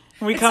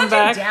 When we come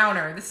back, a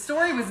downer. The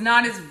story was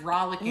not as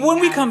rollicking. When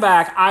we come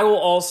back, I will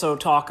also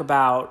talk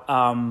about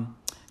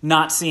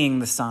not seeing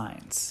the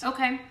signs.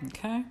 Okay.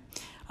 Okay.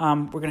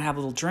 We're gonna have a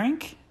little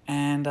drink,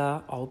 and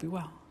all will be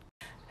well.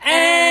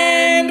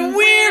 And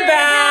we're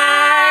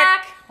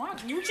back. Wow,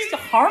 you were just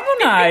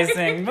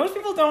harmonizing. Most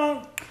people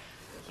don't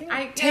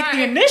take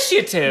the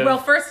initiative. Well,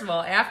 first of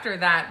all, after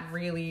that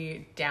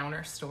really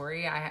downer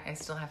story, I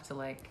still have to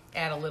like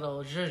add a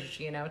little zhuzh,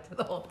 to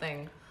the whole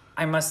thing.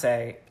 I must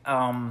say,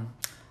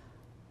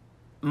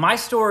 my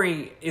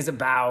story is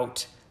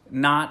about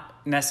not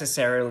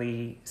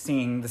necessarily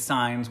seeing the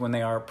signs when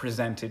they are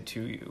presented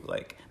to you,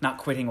 like not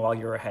quitting while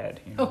you're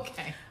ahead.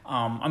 Okay.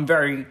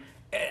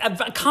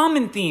 A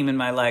common theme in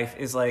my life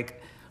is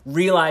like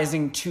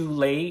realizing too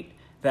late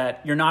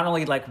that you're not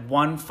only like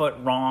 1 foot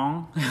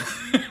wrong,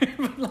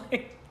 but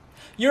like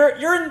you're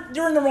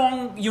in the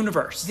wrong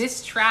universe.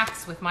 This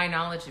tracks with my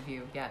knowledge of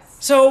you, yes.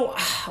 So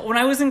when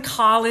I was in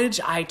college,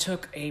 I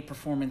took a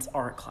performance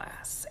art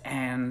class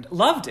and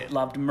loved it.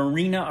 Loved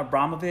Marina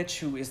Abramovich,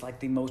 who is like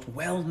the most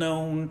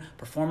well-known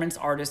performance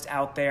artist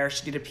out there.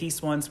 She did a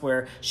piece once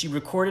where she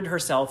recorded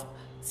herself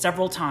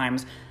several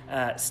times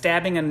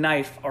stabbing a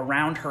knife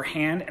around her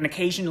hand and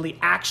occasionally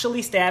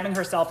actually stabbing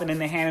herself in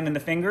the hand and in the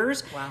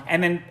fingers. Wow.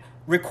 And then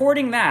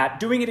recording that,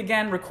 doing it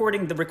again,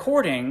 recording the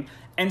recording.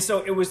 And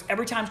so it was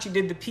every time she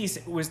did the piece,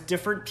 it was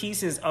different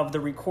pieces of the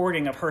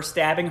recording of her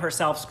stabbing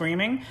herself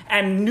screaming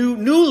and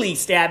newly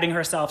stabbing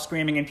herself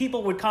screaming. And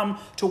people would come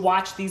to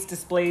watch these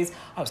displays.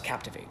 I was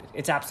captivated.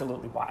 It's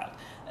absolutely wild.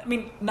 I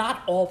mean,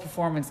 not all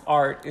performance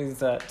art is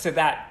to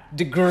that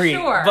degree.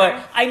 Sure.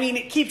 But, I mean,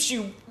 it keeps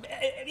you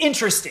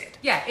interested.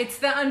 Yeah, it's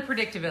the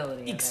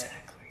unpredictability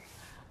Exactly.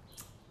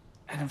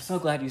 And I'm so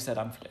glad you said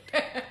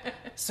unpredictable.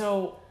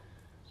 So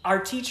our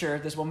teacher,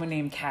 this woman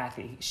named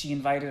Kathy, she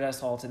invited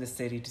us all to the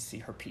city to see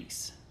her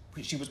piece.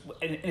 She was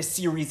in a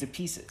series of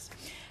pieces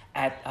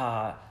at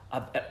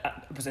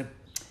it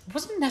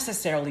wasn't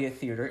necessarily a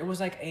theater. It was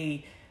like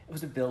it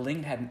was a building.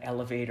 It had an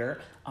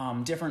elevator.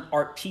 Different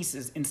art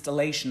pieces,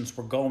 installations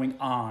were going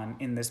on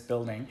in this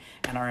building.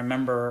 And I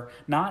remember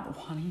not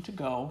wanting to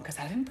go because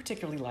I didn't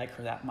particularly like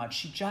her that much.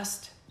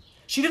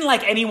 She didn't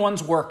like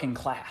anyone's work in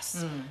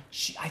class.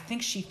 I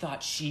think she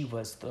thought she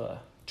was the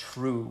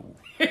true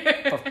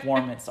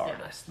performance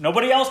artist.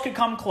 Nobody else could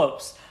come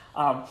close.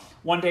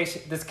 One day,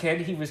 this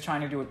kid, he was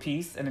trying to do a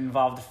piece and it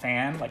involved a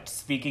fan, like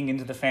speaking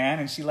into the fan,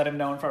 and she let him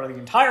know in front of the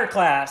entire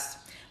class,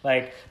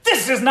 like,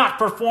 this is not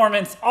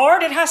performance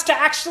art. It has to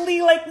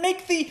actually, like,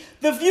 make the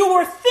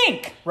viewer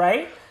think,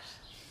 right?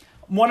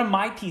 One of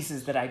my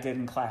pieces that I did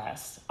in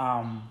class,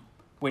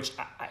 which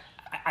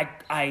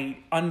I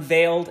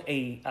unveiled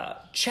a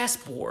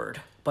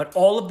chessboard, but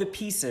all of the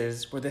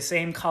pieces were the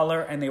same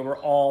color and they were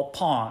all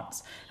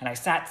pawns. And I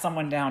sat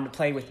someone down to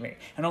play with me.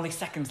 And only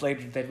seconds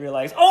later they'd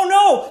realize, oh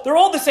no, they're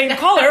all the same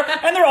color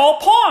and they're all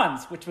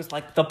pawns, which was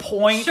like the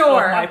point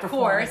of my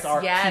performance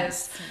art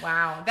piece.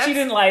 Wow. She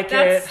didn't like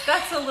it.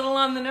 That's a little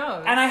on the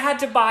nose. And I had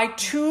to buy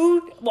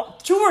two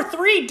or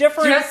three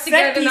different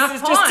set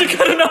pieces just to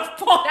get enough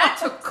pawns.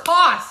 That's a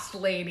cost,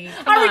 lady.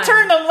 I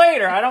returned them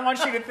later. I don't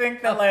want you to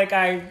think that like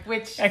I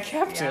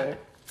kept it.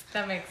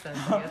 That makes sense,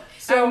 I guess.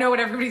 So I don't know what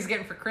everybody's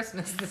getting for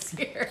Christmas this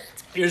year.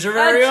 Here's your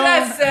very own.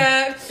 Chess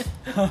set.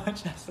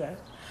 Chess set.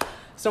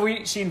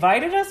 So she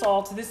invited us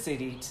all to the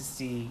city to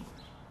see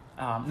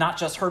not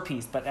just her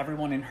piece, but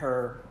everyone in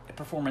her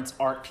performance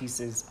art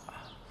pieces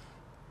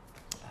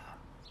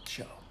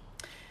show.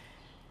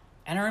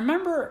 And I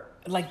remember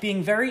like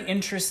being very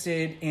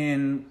interested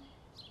in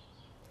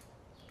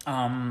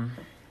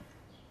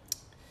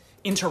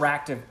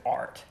interactive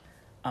art.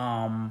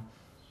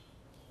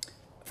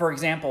 For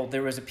example,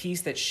 there was a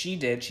piece that she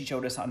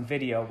showed us on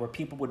video, where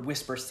people would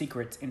whisper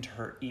secrets into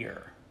her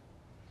ear.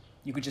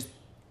 You could just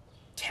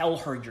tell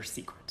her your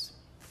secrets.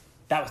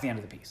 That was the end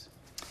of the piece.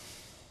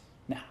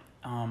 Now,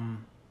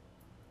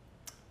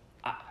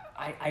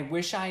 I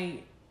wish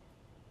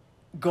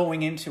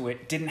going into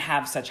it, didn't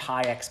have such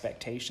high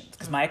expectations,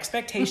 because my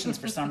expectations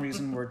for some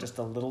reason were just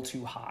a little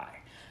too high.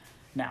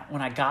 Now,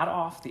 when I got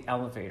off the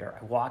elevator,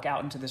 I walk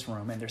out into this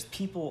room, and there's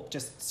people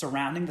just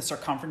surrounding the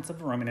circumference of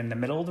the room, and in the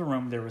middle of the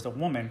room, there was a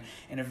woman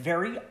in a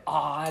very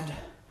odd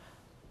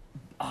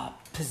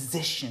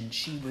position.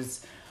 She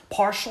was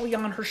partially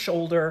on her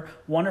shoulder,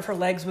 one of her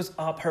legs was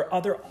up, her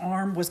other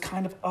arm was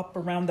kind of up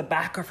around the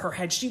back of her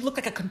head. She looked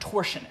like a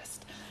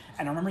contortionist.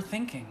 And I remember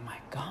thinking, my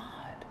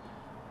God,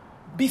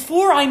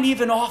 before I'm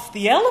even off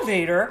the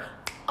elevator,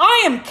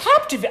 I am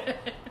captivated.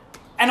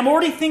 And I'm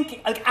already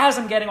thinking, like, as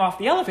I'm getting off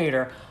the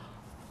elevator,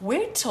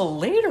 wait till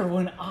later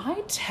when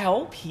I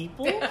tell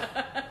people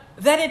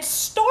that it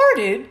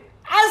started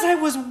as I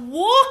was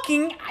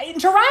walking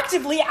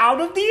interactively out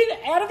of the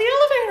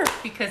elevator.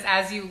 Because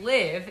as you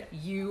live,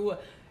 you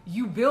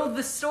build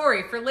the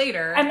story for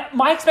later. And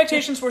my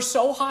expectations were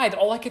so high that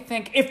all I could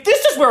think, if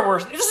this is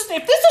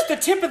the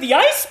tip of the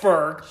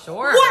iceberg,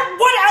 sure,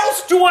 what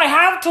else do I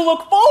have to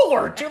look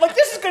forward to? Like,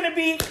 this is going to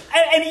be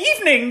an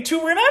evening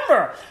to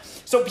remember.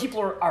 So people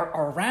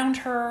are around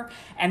her,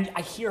 and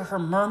I hear her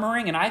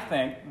murmuring, and I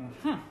think,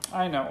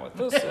 I know what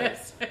this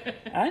is.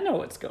 I know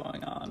what's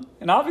going on.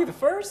 And I'll be the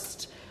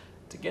first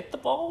to get the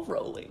ball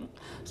rolling.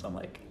 So I'm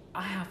like,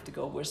 I have to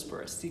go whisper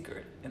a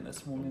secret in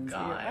this woman's ear.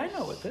 I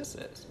know what this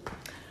is.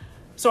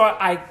 So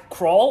I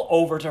crawl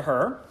over to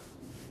her,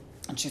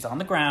 and she's on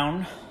the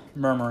ground,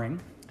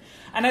 murmuring.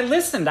 And I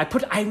listened.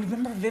 I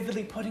remember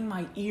vividly putting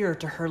my ear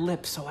to her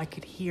lips so I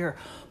could hear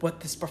what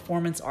this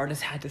performance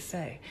artist had to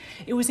say.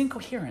 It was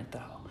incoherent,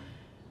 though.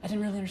 I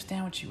didn't really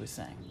understand what she was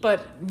saying.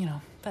 But,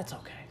 that's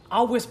okay.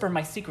 I'll whisper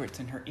my secrets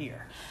in her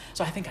ear.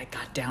 So I think I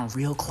got down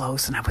real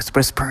close, and I was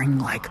whispering,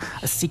 like,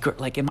 a secret.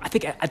 Like, I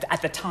think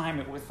at the time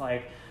it was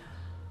like,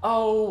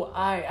 oh,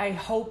 I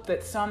hope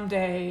that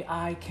someday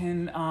I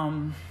can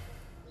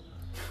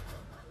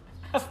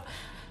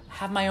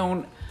have my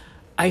own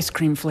ice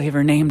cream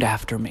flavor named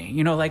after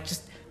me, like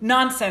just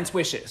nonsense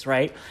wishes,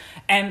 right?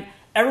 And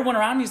everyone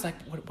around me is like,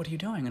 what are you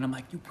doing? And I'm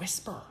like, you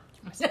whisper.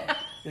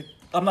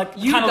 I'm like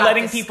kind of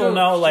letting people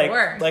know, like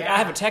I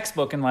have a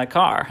textbook in my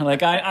car.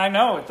 Like, I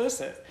know what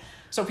this is.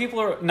 So people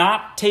are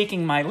not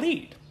taking my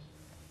lead.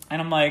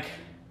 And I'm like,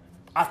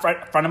 a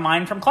friend of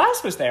mine from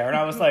class was there. And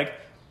I was like,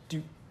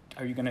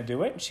 are you going to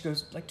do it? And she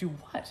goes, like, do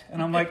what?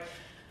 And I'm like,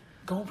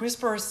 go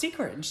whisper a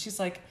secret. And she's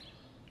like,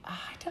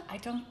 I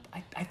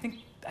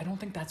don't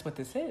think that's what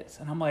this is.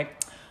 And I'm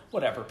like,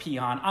 whatever,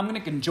 peon. I'm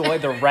going to enjoy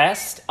the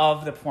rest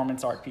of the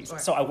performance art pieces. Sure.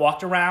 So I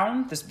walked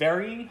around this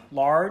very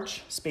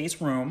large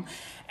space room,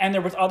 and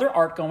there was other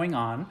art going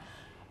on.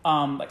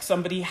 Like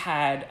somebody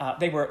had,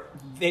 they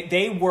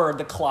were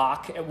the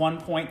clock. At one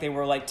point, they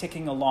were like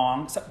ticking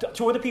along. So,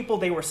 two other people,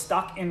 they were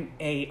stuck in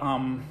a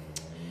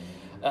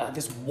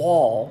this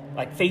wall,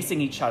 like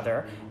facing each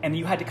other, and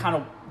you had to kind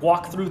of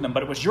walk through them.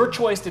 But it was your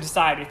choice to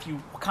decide if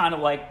you kind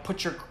of like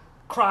put your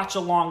crotch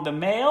along the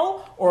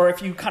male or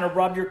if you kind of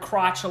rub your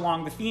crotch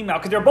along the female,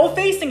 because they're both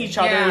facing each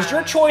other. Yeah. It was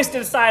your choice to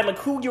decide like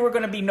who you were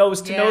going to be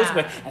nose to nose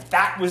with, and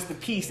that was the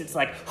piece. It's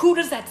like, what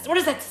does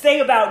that say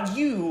about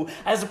you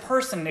as a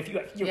person if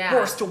you're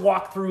forced to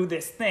walk through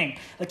this thing?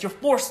 Like, you're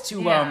forced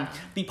to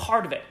be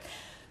part of it.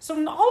 So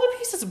all the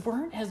pieces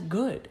weren't as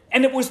good,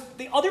 and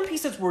the other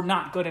pieces were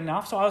not good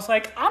enough. So I was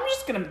like, I'm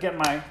just going to get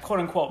my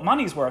quote unquote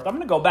money's worth. I'm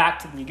going to go back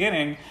to the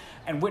beginning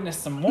and witness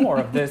some more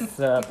of this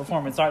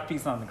performance art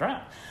piece on the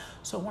ground.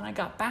 So when I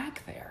got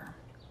back there,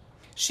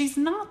 she's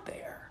not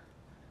there.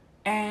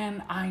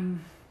 And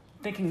I'm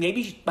thinking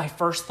my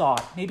first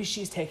thought, maybe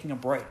she's taking a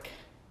break.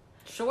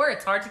 Sure,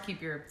 it's hard to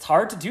keep It's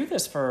hard to do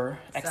this for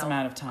X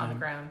amount of time. On the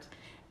ground.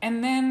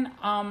 And then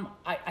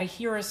I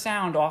hear a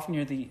sound off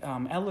near the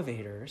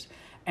elevators,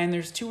 and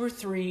there's 2 or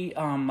 3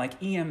 like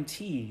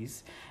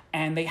EMTs,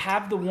 and they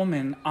have the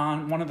woman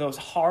on one of those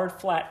hard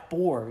flat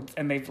boards,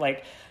 and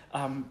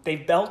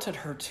they've belted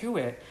her to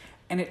it.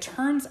 And it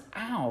turns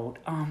out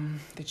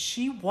that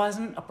she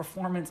wasn't a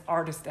performance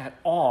artist at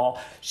all.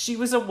 She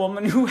was a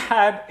woman who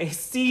had a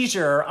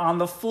seizure on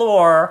the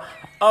floor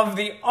of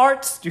the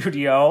art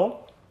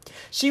studio.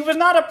 She was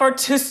not a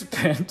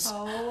participant.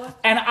 Oh,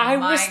 and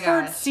I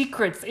whispered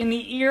secrets in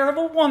the ear of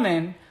a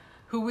woman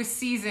who was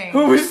seizing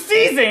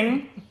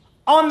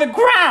on the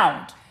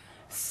ground.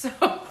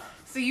 So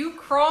you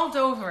crawled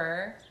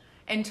over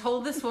and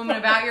told this woman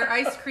about your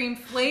ice cream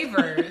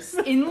flavors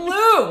in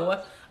lieu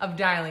of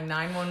dialing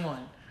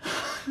 911.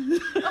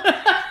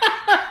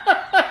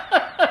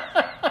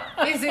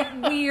 Is it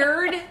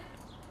weird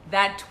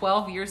that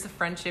 12 years of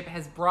friendship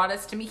has brought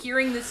us to me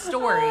hearing this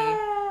story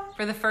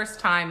for the first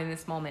time in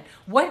this moment?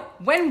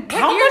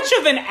 How much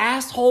of an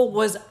asshole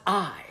was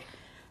I?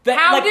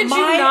 How did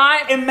you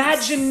not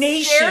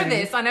imagination share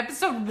this on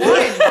episode 1?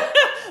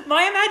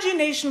 My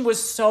imagination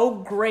was so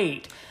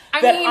great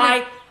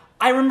I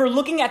remember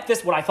looking at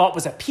this, what I thought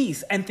was a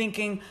piece, and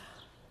thinking,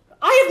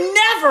 I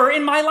have never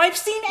in my life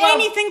seen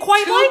anything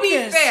quite like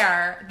this. To be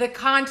fair, the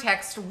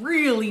context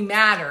really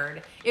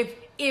mattered.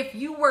 If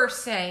you were,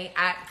 say,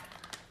 at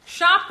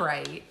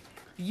ShopRite,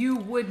 you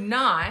would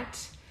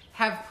not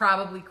have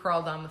probably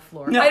crawled on the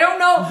floor. No. I don't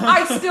know.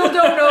 I still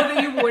don't know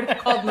that you would have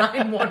called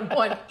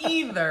 911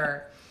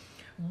 either.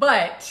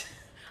 But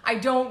I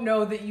don't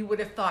know that you would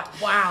have thought,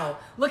 wow,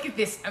 look at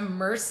this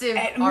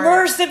immersive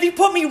art. You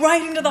put me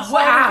right into the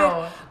heart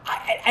of it.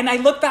 And I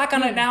look back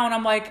on it now and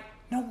I'm like,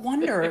 no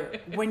wonder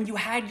when you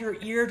had your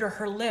ear to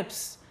her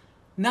lips,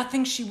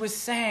 nothing she was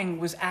saying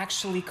was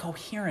actually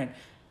coherent.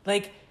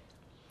 Like,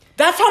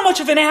 that's how much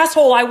of an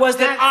asshole I was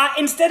that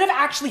instead of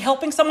actually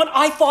helping someone,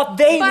 I thought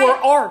they were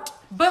art.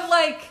 But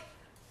like,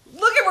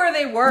 look at where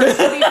they were,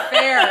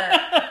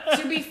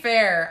 to be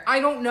fair.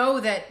 I don't know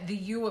that the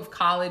you of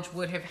college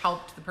would have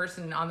helped the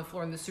person on the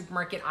floor in the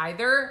supermarket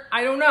either.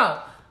 I don't know.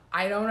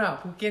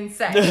 Who can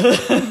say?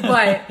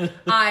 But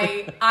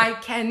I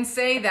can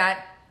say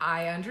that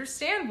I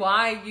understand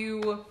why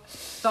you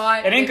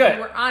thought it ain't that good.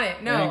 You were on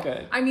it. No. It ain't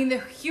good. I mean, the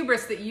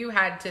hubris that you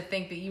had to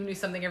think that you knew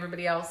something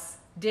everybody else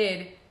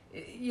did,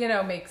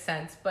 makes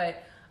sense.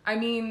 But I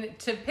mean,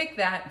 to pick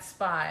that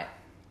spot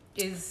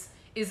is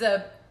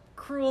a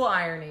cruel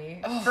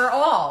irony for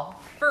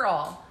all.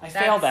 I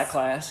failed that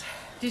class.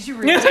 Did you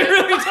really? Yes, I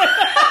really did.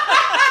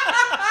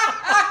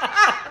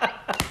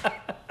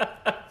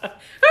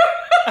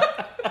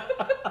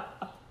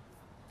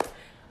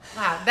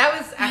 Wow, that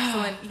was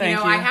excellent. Thank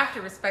you. I have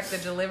to respect the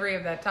delivery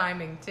of that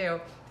timing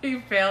too. You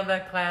failed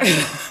that class.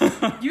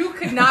 You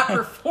could not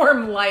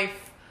perform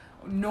life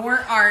nor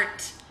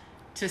art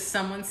to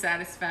someone's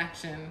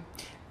satisfaction.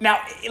 Now,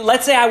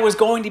 let's say I was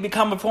going to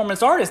become a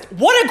performance artist.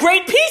 What a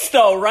great piece,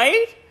 though,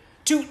 right?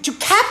 To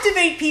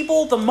captivate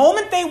people the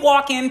moment they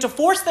walk in, to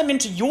force them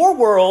into your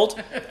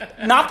world,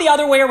 not the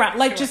other way around.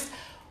 Like, just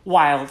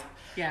wild.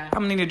 Yeah. I'm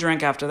going to need a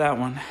drink after that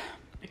one.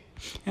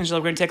 Angela,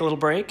 we're going to take a little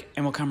break,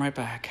 and we'll come right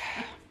back.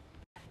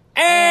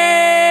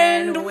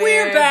 And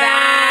we're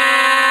back.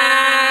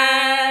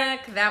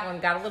 That one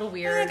got a little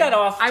weird. I got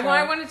off track.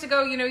 I wanted to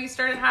go, you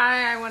started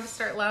high, I wanted to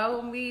start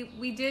low, and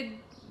we did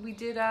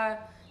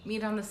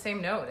meet on the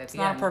same note at the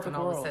end. Not a perfect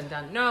when all world. was said and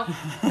done. No,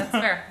 that's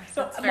fair.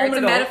 That's fair. It's a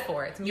ago,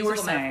 metaphor. It's a you were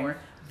musical saying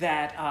metaphor.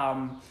 that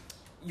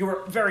you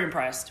were very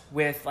impressed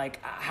with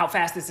how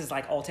fast this is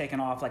all taken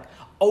off.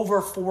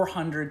 Over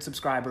 400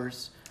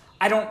 subscribers.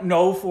 I don't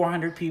know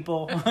 400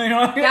 people.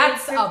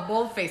 That's a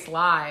bull-faced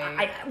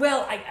lie.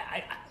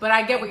 But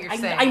I get what you're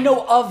saying. I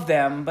know of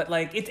them, but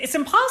it's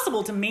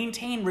impossible to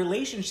maintain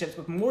relationships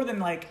with more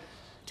than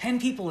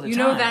 10 people at a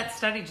time. That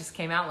study just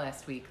came out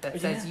last week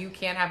that says you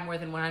can't have more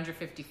than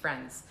 150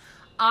 friends.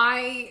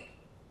 I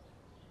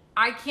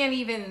can't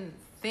even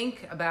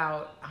think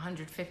about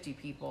 150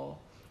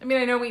 people. I mean,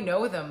 I know we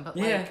know them, but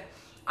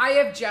I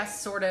have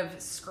just sort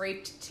of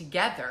scraped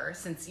together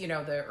since,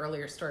 the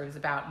earlier story was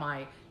about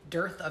my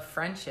dearth of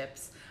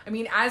friendships. I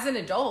mean, as an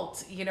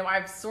adult,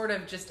 I've sort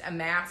of just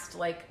amassed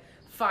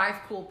 5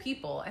 cool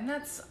people, and I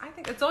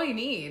think that's all you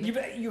need.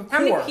 How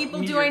many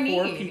people do I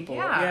need? People.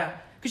 Yeah.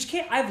 Because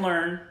I've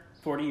learned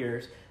 40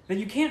 years that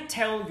you can't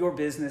tell your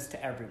business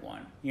to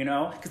everyone,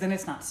 because then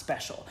it's not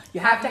special.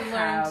 You have to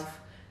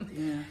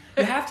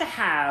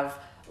have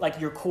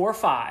your core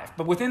 5,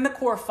 but within the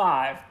core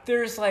 5,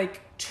 there's 2.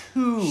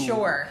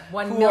 Sure,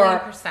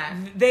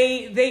 1,000,000%.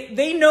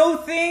 They know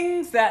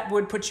things that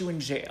would put you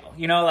in jail,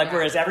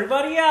 whereas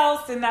everybody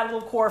else in that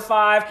little core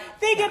 5,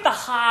 they get the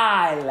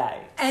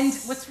highlights. And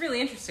what's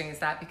really interesting is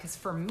that because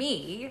for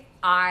me,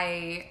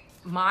 my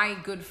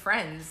good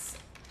friends,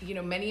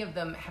 many of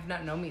them have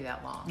not known me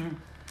that long.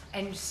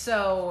 And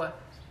so,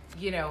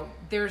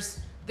 there's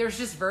there's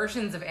just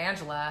versions of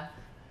Angela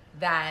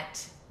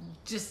that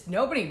just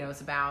nobody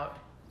knows about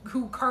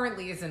who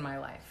currently is in my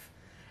life.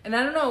 And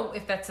I don't know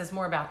if that says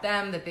more about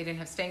them, that they didn't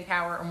have staying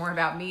power, or more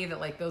about me, that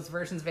like those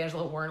versions of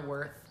Angela weren't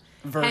worth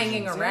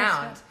hanging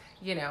around, yes.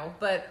 You know,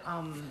 but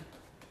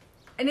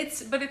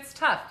it's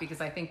tough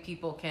because I think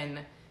people can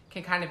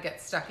kind of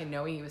get stuck in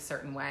knowing you a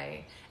certain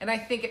way. And I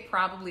think it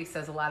probably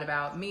says a lot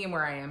about me and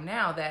where I am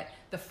now, that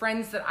the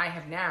friends that I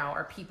have now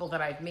are people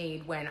that I've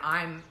made when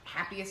I'm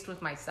happiest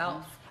with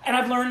myself. And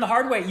I've learned the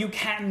hard way, you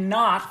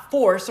cannot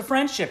force a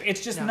friendship.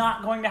 It's just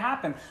not going to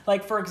happen.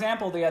 Like, for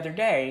example, the other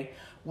day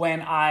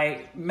when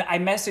I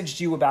messaged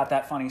you about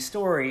that funny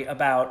story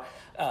about,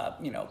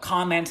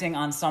 commenting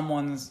on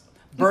someone's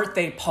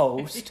birthday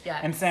post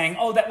yes. and saying,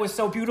 oh, that was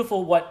so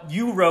beautiful what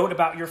you wrote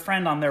about your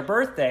friend on their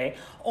birthday,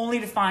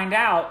 only to find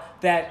out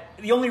that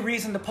the only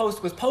reason the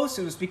post was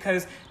posted was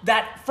because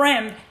that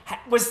friend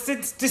was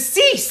since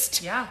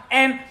deceased. Yeah.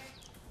 And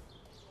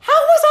how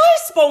was I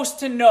supposed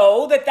to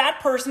know that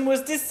person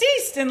was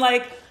deceased? And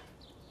that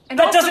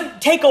also doesn't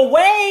take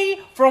away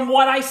from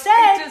what I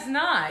said. It does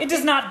not. It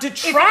does not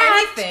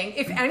detract.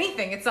 If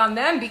anything, it's on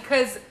them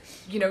because,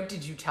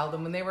 did you tell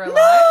them when they were alive?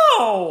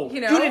 No!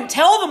 You didn't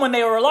tell them when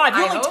they were alive.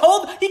 You only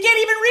told them. You can't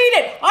even read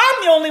it.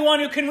 I'm the only one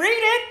who can read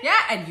it. Yeah,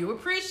 and you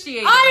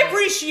appreciated it. I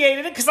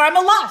appreciated it because I'm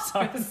a lot.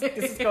 Sorry,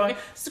 this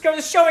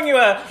is showing you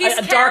a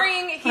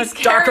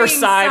darker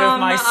side of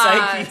my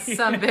psyche.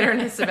 Some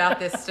bitterness about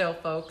this still,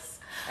 folks.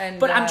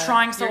 But I'm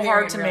trying so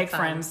hard to make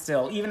friends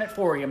still. Even at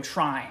 40, I'm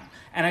trying.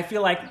 And I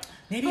feel like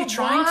maybe you're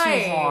trying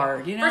too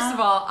hard, First of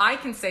all, I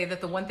can say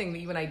that the one thing that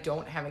you and I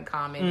don't have in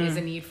common is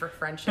a need for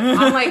friendship.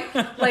 I'm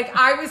like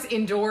I was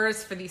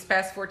indoors for these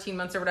past 14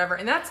 months or whatever,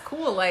 and that's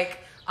cool. Like,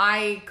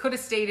 I could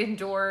have stayed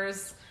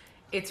indoors.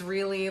 It's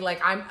really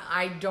like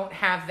I don't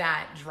have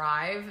that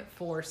drive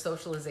for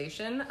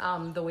socialization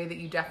the way that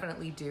you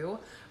definitely do.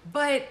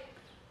 But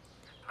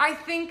I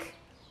think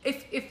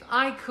if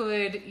I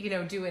could,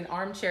 do an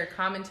armchair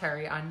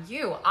commentary on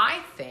you,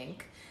 I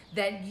think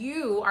that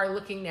you are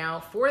looking now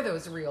for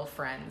those real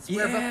friends.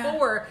 Where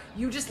before,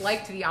 you just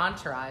liked the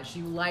entourage.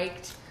 You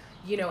liked,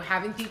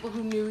 having people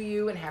who knew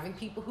you and having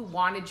people who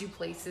wanted you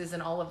places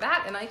and all of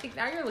that. And I think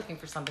now you're looking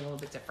for something a little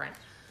bit different.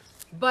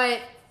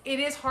 But it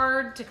is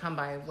hard to come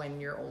by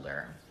when you're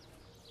older.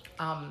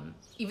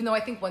 Even though I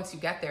think once you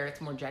get there,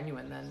 it's more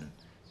genuine than,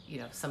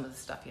 some of the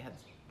stuff you had.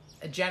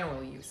 A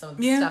general you, some of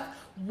the stuff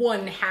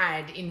one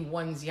had in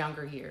one's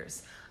younger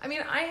years. I mean,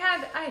 I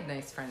had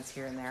nice friends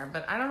here and there,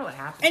 but I don't know what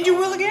happened. And you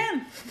will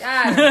again.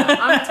 Yeah, I don't know.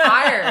 I'm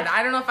tired.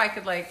 I don't know if I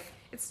could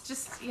it's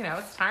just,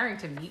 it's tiring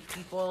to meet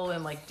people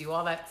and do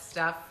all that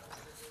stuff.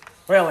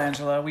 Well,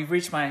 Angela, we've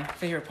reached my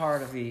favorite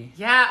part of the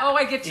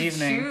I get to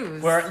evening,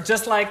 choose. Where,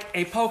 just like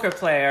a poker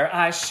player,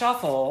 I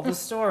shuffle the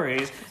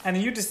stories, and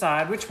then you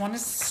decide which one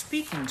is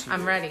speaking to you.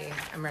 I'm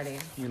ready.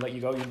 You let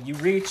you go. You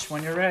reach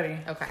when you're ready.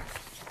 Okay.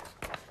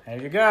 There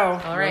you go.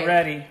 All right. We're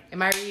ready.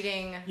 Am I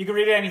reading? You can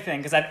read anything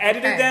because I've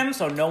edited them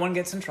so no one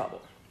gets in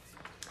trouble.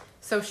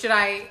 So should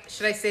I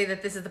say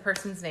that this is the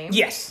person's name?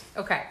 Yes.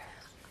 Okay.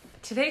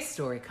 Today's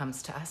story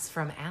comes to us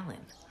from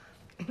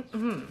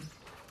Alan.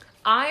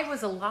 I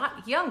was a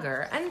lot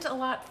younger and a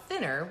lot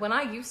thinner when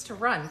I used to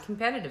run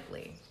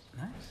competitively.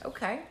 Nice.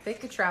 Okay, they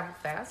could travel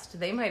fast.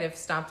 They might have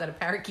stomped on a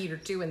parakeet or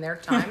two in their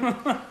time.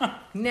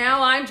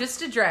 Now I'm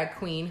just a drag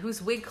queen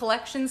whose wig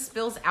collection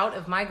spills out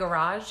of my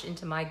garage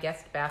into my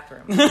guest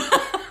bathroom.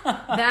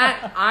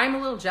 That I'm a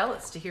little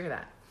jealous to hear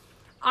that.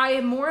 I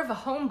am more of a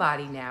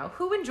homebody now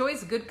who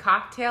enjoys a good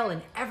cocktail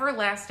and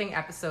everlasting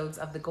episodes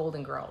of The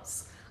Golden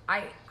Girls.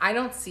 I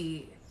don't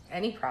see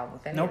any problem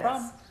with any of this. No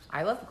problem.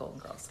 I love The Golden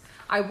Girls.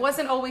 I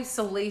wasn't always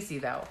so lazy,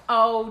 though.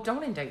 Oh,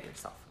 don't indict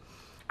yourself.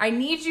 I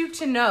need you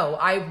to know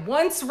I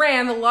once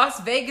ran the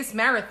Las Vegas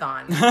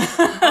Marathon.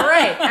 All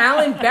right,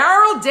 Alan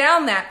barreled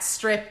down that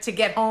strip to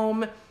get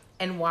home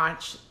and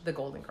watch The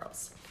Golden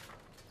Girls.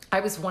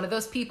 I was one of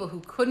those people who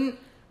couldn't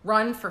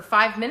run for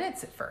 5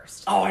 minutes at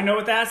first. Oh, I know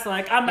what that's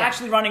like. I'm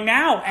actually running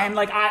now. And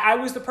I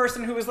was the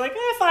person who was like,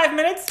 5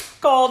 minutes,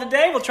 call it a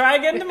day. We'll try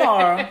again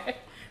tomorrow.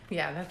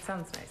 Yeah, that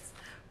sounds nice.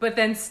 But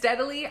then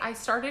steadily, I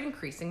started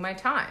increasing my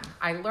time.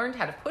 I learned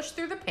how to push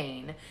through the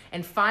pain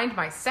and find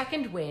my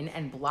second win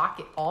and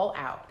block it all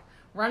out.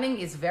 Running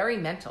is very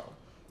mental.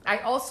 I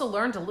also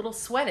learned a little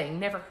sweating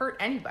never hurt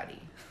anybody.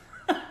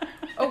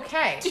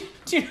 Okay.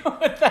 Do you know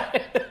what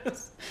that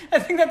is? I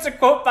think that's a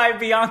quote by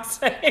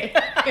Beyonce.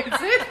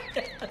 Is it?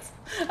 Yes.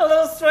 A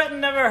little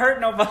sweating never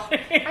hurt nobody.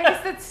 I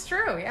guess that's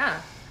true,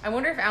 yeah. I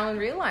wonder if Alan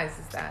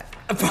realizes that.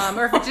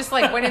 Or if it just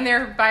went in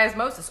there by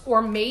osmosis.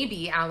 Or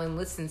maybe Alan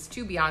listens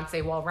to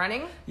Beyonce while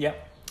running.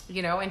 Yep.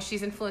 And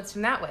she's influenced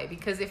him that way.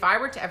 Because if I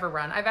were to ever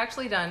run, I've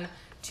actually done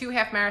 2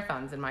 half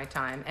marathons in my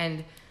time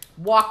and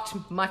walked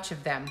much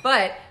of them.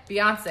 But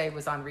Beyonce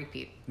was on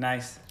repeat.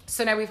 Nice.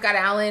 So now we've got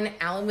Alan.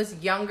 Alan was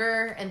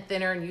younger and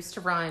thinner and used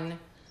to run,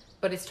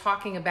 but is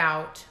talking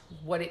about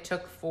what it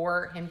took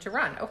for him to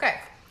run. Okay.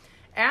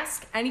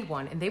 Ask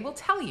anyone, and they will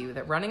tell you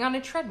that running on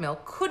a treadmill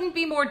couldn't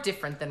be more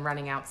different than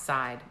running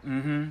outside.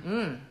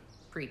 Mm-hmm.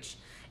 Preach.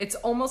 It's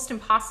almost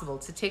impossible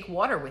to take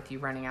water with you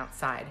running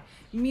outside.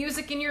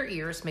 Music in your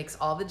ears makes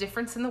all the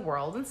difference in the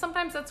world, and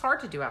sometimes that's hard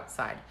to do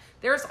outside.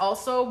 There's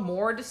also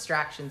more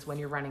distractions when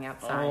you're running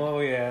outside. Oh,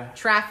 yeah.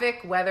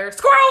 Traffic, weather,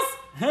 squirrels!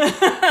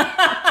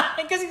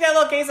 Because you got a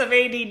little case of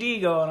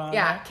ADD going on.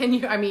 Yeah,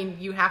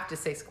 you have to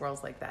say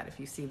squirrels like that if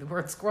you see the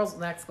word squirrels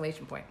with an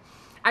exclamation point.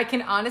 I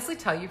can honestly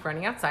tell you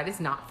running outside is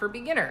not for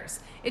beginners.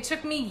 It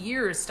took me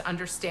years to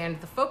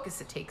understand the focus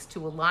it takes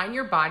to align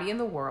your body and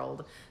the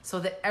world so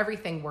that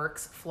everything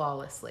works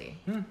flawlessly.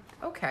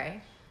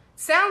 Okay.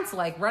 Sounds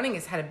like running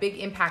has had a big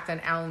impact on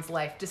Alan's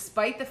life,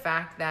 despite the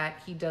fact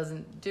that he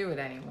doesn't do it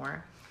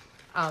anymore.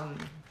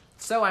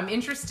 So I'm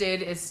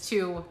interested as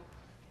to,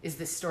 is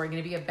this story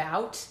going to be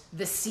about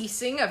the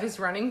ceasing of his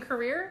running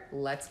career?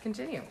 Let's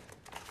continue.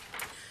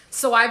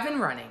 So I've been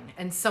running,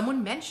 and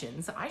someone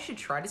mentions I should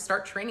try to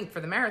start training for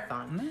the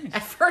marathon. Nice.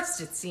 At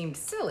first, it seemed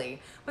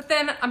silly, but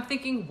then I'm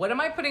thinking, what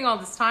am I putting all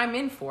this time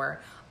in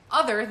for,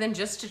 other than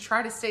just to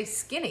try to stay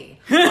skinny?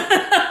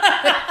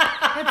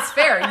 That's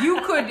fair. You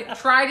could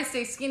try to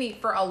stay skinny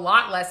for a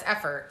lot less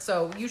effort,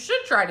 so you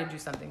should try to do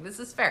something. This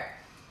is fair.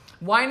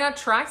 Why not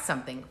try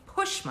something?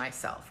 Push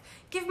myself.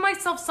 Give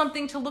myself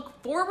something to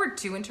look forward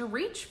to and to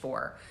reach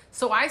for.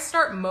 So I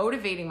start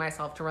motivating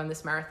myself to run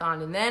this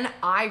marathon, and then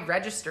I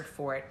registered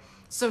for it.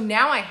 So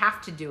now I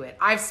have to do it.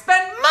 I've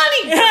spent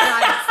money for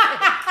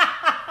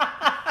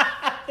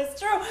It's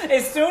true.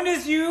 As soon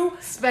as you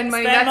spend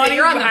money, you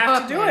you're on the have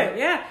hook, to do man. it.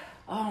 Yeah.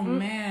 Oh,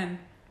 man.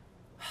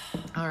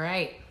 All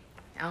right.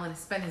 Alan has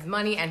spent his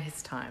money and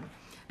his time.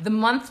 The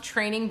month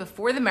training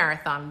before the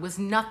marathon was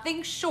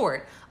nothing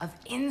short of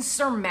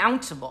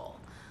insurmountable.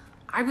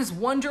 I was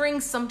wondering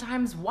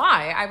sometimes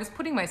why I was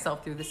putting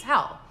myself through this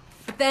hell.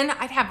 But then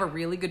I'd have a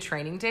really good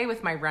training day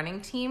with my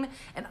running team,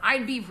 and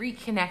I'd be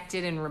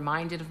reconnected and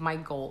reminded of my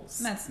goals.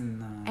 That's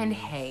nice. And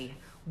hey,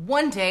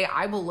 one day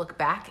I will look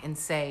back and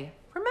say,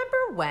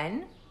 remember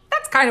when?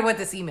 That's kind of what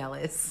this email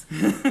is.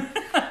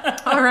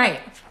 All right.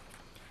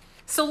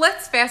 So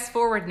let's fast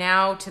forward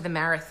now to the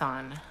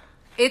marathon.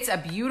 It's a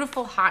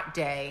beautiful hot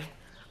day.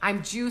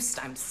 I'm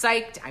juiced, I'm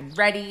psyched, I'm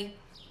ready.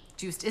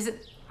 Juiced isn't,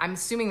 I'm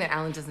assuming that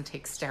Alan doesn't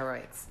take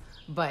steroids,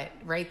 but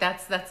right?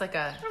 That's like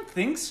I don't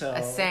think so.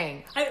 a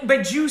saying.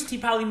 But juiced, he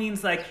probably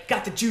means like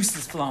got the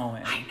juices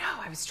flowing. I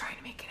know, I was trying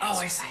to make it Oh,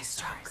 I exercise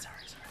see. joke. Sorry.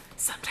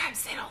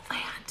 Sometimes they don't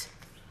land.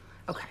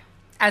 Okay.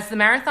 As the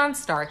marathon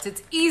starts,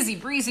 it's easy,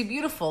 breezy,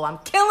 beautiful. I'm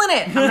killing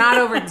it. I'm not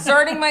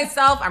overexerting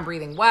myself. I'm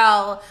breathing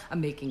well.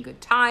 I'm making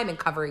good time and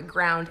covering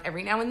ground.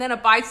 Every now and then a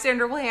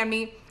bystander will hand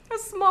me a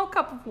small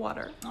cup of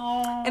water.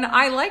 Aww. And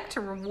I like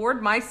to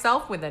reward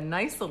myself with a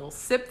nice little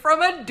sip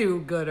from a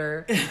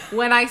do-gooder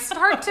when I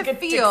start to Like a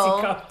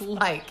feel Dixie cup.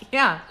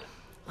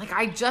 like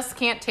I just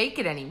can't take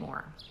it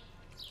anymore.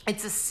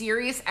 It's a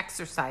serious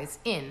exercise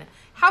in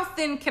how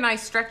thin can I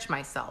stretch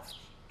myself?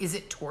 Is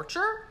it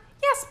torture?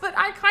 Yes, but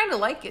I kind of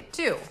like it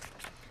too.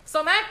 So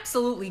I'm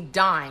absolutely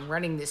dying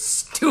running this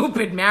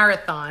stupid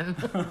marathon.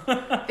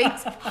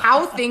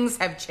 How things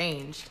have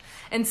changed.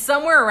 And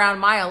somewhere around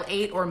mile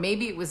 8, or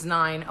maybe it was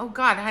 9, oh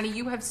God, honey,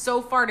 you have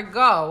so far to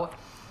go.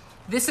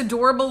 This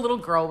adorable little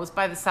girl was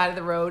by the side of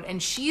the road,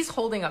 and she's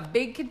holding a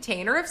big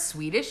container of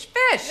Swedish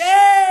fish.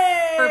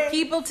 Yay! For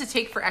people to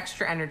take for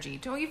extra energy.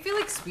 Don't you feel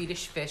like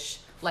Swedish fish,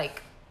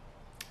 like,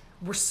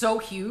 were so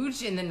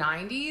huge in the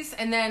 90s?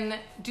 And then,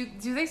 do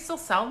they still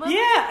sell them?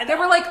 Yeah. They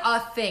were like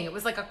a thing. It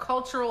was like a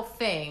cultural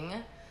thing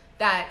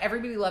that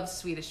everybody loves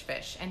Swedish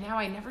fish. And now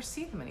I never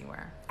see them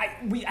anywhere.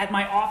 We at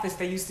my office,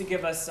 they used to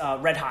give us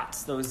Red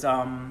Hots, those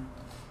kind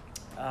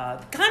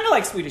of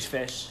like Swedish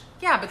fish.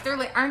 Yeah, but they're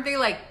like, aren't they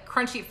like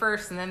crunchy at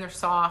first and then they're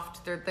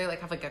soft? They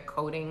like have like a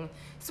coating.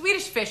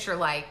 Swedish fish are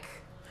like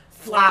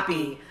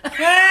floppy.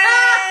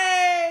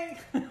 Hey!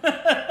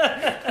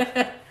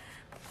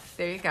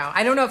 There you go.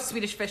 I don't know if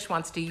Swedish Fish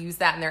wants to use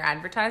that in their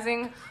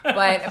advertising,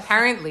 but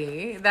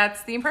apparently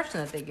that's the impression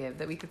that they give,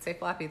 that we could say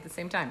floppy at the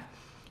same time.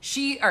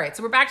 All right,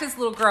 so we're back to this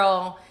little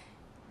girl.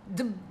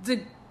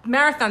 The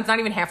marathon's not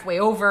even halfway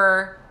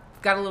over.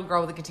 We've got a little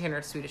girl with a container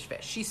of Swedish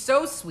Fish. She's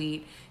so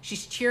sweet.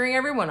 She's cheering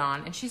everyone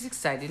on, and she's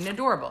excited and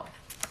adorable.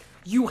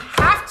 You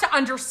have to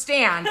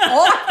understand,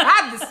 all I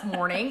had this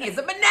morning is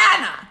a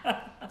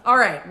banana. All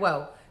right,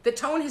 whoa. The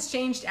tone has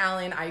changed,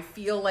 Alan. I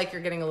feel like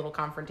you're getting a little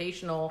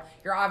confrontational.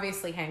 You're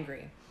obviously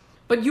hangry.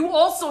 But you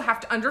also have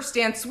to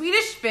understand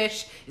Swedish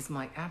Fish is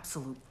my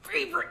absolute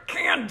favorite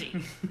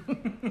candy.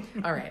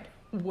 All right.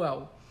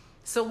 Whoa.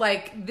 So,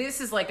 like, this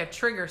is like a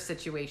trigger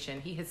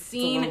situation. He has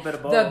seen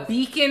the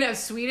beacon of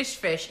Swedish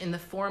Fish in the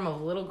form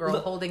of a little girl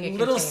holding a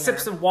container. Little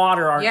sips of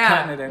water aren't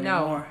cutting it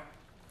anymore. No.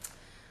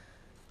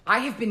 I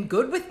have been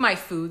good with my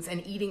foods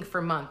and eating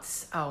for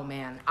months. Oh,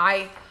 man.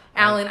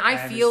 Alan,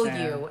 I feel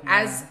you.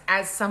 Yeah.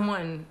 As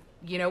someone,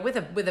 you know, with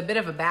a bit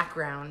of a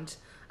background,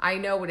 I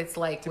know what it's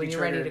like when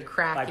you're ready to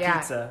crack. By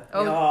pizza.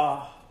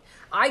 Oh,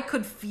 I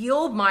could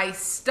feel my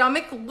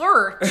stomach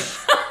lurch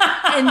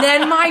and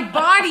then my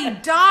body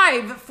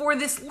dive for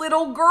this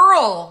little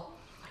girl.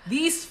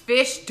 These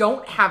fish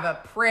don't have a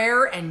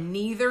prayer, and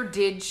neither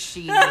did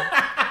she.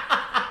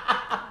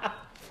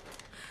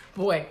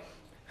 Boy,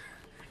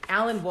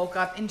 Alan woke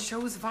up and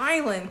chose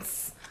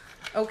violence.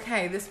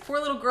 Okay, this poor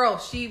little girl,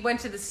 she went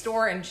to the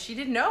store and she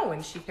didn't know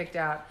when she picked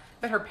out,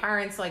 but her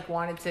parents like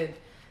wanted to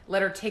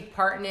let her take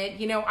part in it.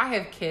 You know, I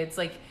have kids,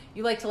 like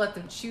you like to let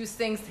them choose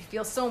things. They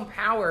feel so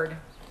empowered.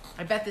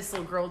 I bet this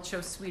little girl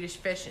chose Swedish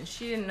Fish and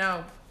she didn't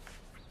know.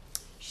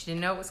 She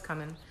didn't know it was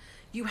coming.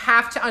 You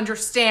have to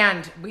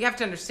understand. We have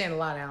to understand a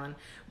lot, Alan.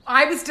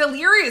 I was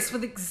delirious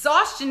with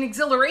exhaustion and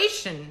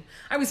exhilaration.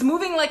 I was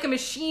moving like a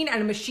machine,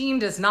 and a machine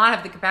does not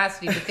have the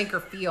capacity to think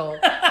or feel.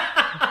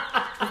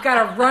 We've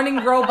got a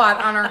running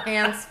robot on our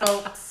hands,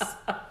 folks.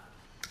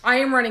 I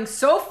am running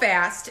so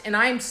fast, and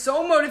I am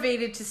so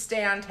motivated to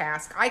stay on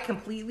task. I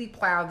completely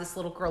plowed this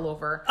little girl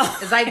over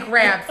as I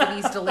grabbed for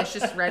these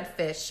delicious red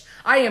fish.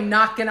 I am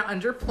not going to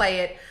underplay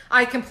it.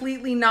 I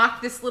completely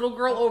knocked this little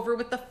girl over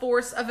with the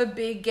force of a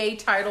big gay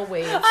tidal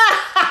wave.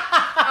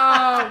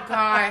 Oh,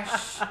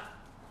 gosh.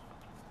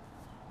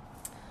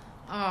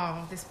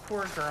 Oh, this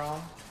poor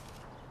girl.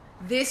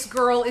 This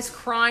girl is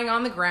crying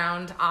on the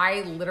ground.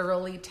 I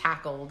literally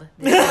tackled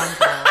this young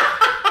girl.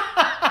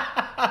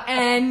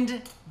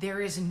 And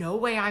there is no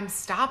way I'm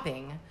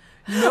stopping.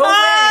 No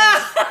way.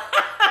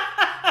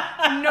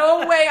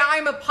 No way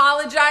I'm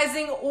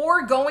apologizing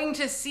or going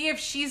to see if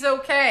she's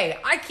okay.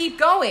 I keep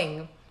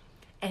going.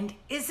 And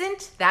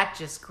isn't that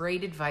just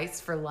great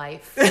advice for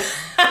life?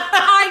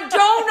 I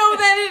don't know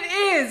that it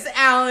is,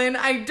 Alan.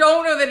 I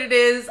don't know that it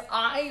is.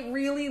 I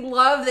really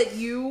love that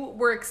you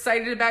were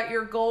excited about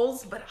your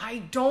goals, but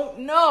I don't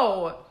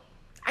know.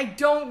 I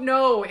don't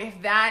know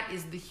if that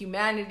is the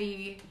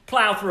humanity.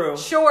 Plow through.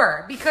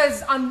 Sure,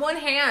 because on one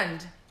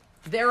hand,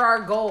 there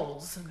are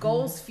goals.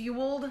 Goals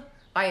fueled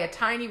by a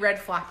tiny red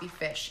floppy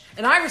fish.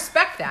 And I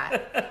respect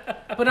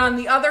that. But on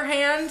the other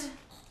hand,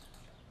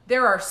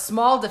 there are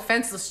small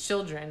defenseless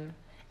children.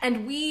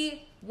 And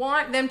we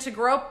want them to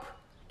grow up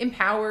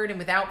empowered and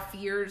without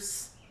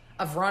fears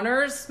of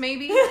runners,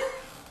 maybe.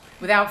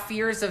 Without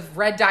fears of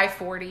red dye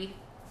 40.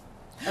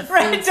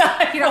 Red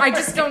dye. You know, I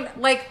just don't,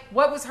 like,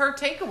 what was her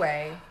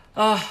takeaway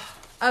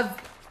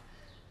of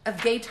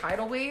gay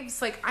tidal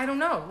waves? Like, I don't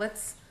know.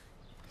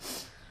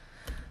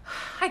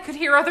 I could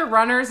hear other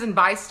runners and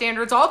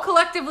bystanders all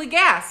collectively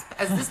gasp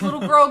as this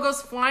little girl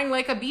goes flying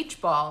like a beach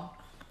ball.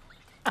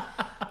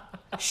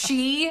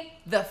 She,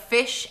 the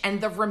fish,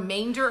 and the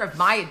remainder of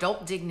my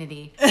adult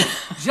dignity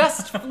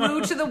just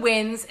flew to the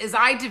winds as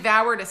I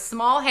devoured a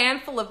small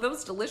handful of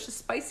those delicious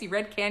spicy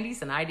red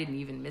candies, and I didn't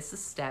even miss a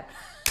step.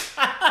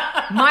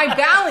 My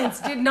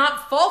balance did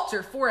not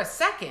falter for a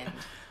second.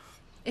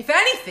 If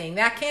anything,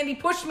 that candy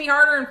pushed me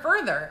harder and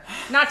further,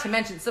 not to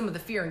mention some of the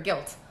fear and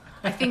guilt.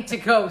 I think to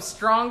go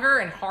stronger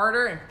and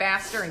harder and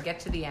faster and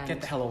get to the end.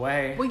 Get the hell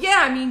away. Well, yeah,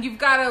 I mean, you've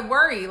got to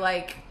worry,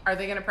 like, are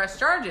they going to press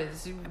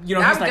charges? You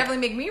know, that would like, definitely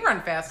make me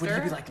run faster. Would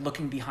you be, like,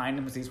 looking behind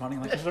him as he's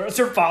running? Like, is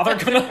her father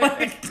going to,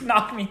 like,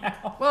 knock me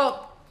out?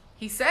 Well,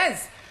 he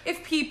says,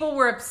 if people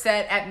were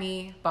upset at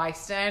me,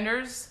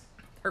 bystanders,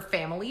 her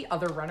family,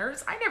 other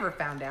runners, I never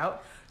found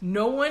out.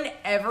 No one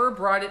ever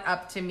brought it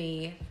up to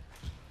me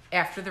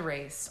after the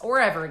race,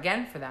 or ever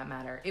again, for that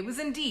matter. It was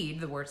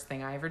indeed the worst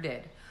thing I ever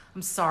did.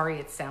 I'm sorry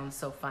it sounds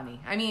so funny.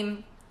 I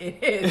mean, it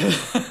is.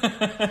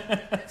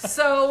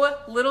 So,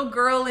 little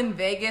girl in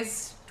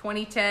Vegas,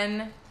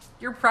 2010,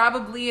 you're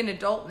probably an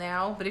adult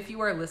now, but if you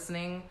are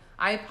listening,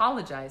 I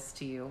apologize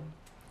to you.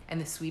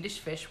 And the Swedish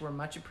Fish were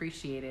much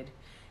appreciated.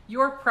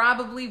 You're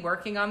probably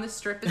working on the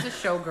strip as a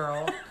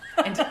showgirl,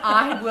 and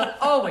I will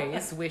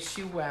always wish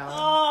you well.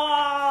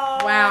 Oh.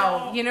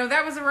 Wow. You know,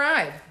 that was a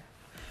ride.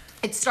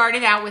 It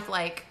started out with,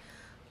 like,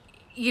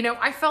 you know,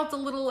 I felt a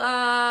little,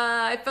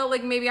 I felt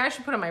like maybe I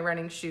should put on my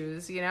running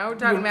shoes, you know?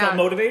 Talking You about felt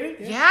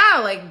motivated?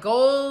 Yeah, like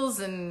goals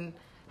and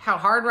how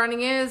hard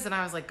running is. And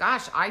I was like,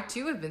 gosh, I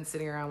too have been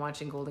sitting around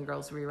watching Golden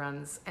Girls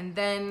reruns. And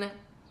then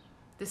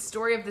the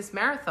story of this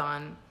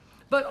marathon.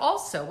 But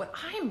also, what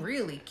I'm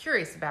really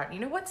curious about, you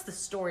know, what's the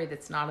story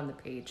that's not on the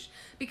page?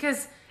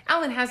 Because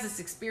Alan has this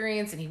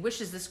experience and he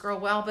wishes this girl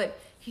well, but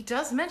he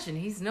does mention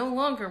he's no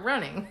longer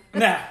running.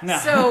 No.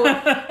 So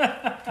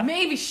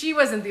maybe she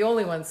wasn't the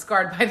only one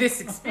scarred by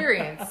this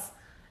experience.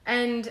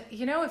 And,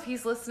 you know, if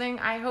he's listening,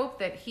 I hope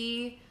that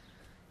he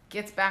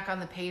gets back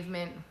on the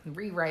pavement,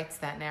 rewrites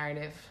that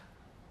narrative.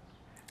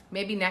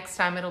 Maybe next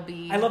time it'll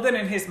be... I love that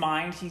in his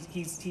mind,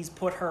 he's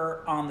put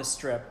her on the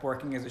strip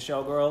working as a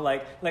showgirl.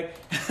 Like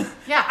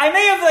Yeah.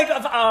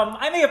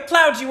 I may have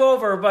plowed you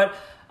over, but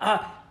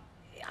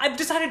I've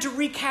decided to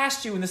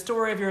recast you in the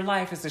story of your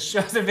life as a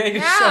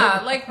Vegas show.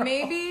 Yeah, like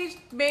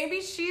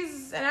maybe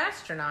she's an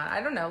astronaut.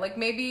 I don't know. Like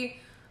maybe,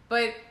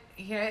 but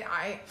you know,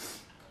 I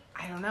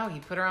don't know. He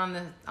put her on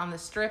the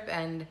strip,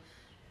 and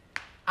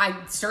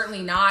I'm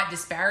certainly not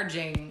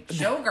disparaging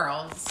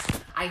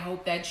showgirls. I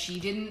hope that she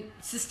didn't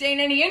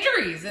sustain any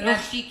injuries and that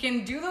she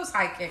can do those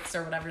high kicks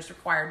or whatever's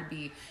required to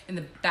be in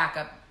the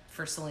backup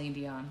for Celine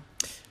Dion.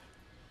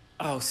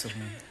 Oh,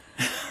 Celine.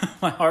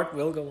 My heart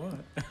will go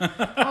on.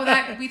 Oh,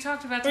 that we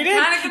talked about. We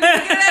did.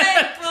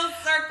 Full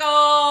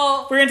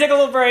circle. We're going to take a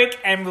little break,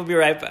 and we'll be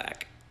right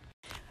back.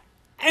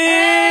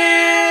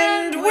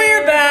 And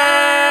we're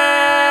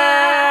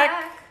back.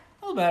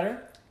 A little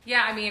better.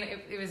 mean,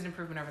 it was an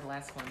improvement over the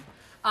last one.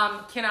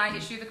 Can I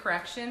issue the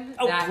correction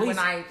that please. When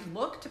I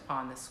looked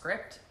upon the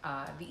script,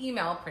 the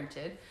email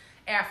printed,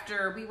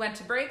 after we went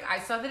to break, I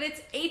saw that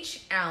it's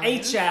H. Allen.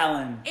 H.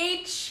 Allen.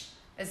 H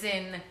as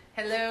in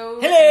hello.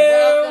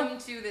 Hello. Welcome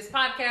to this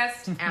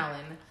podcast,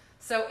 Allen.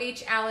 So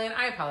H. Allen,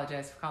 I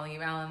apologize for calling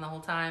you Allen the whole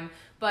time,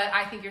 but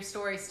I think your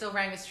story still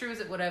rang as true as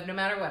it would have no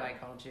matter what I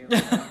called you.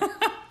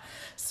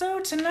 So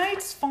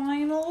tonight's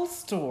final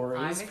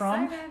story is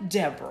from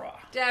Deborah.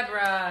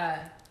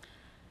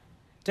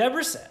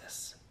 Deborah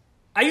says,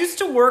 I used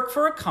to work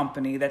for a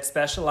company that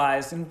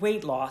specialized in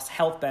weight loss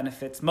health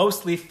benefits,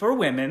 mostly for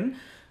women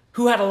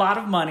who had a lot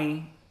of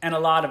money and a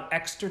lot of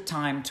extra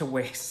time to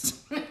waste.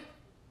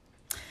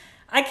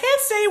 I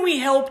can't say we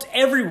helped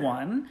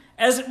everyone,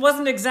 as it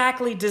wasn't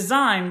exactly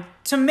designed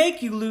to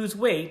make you lose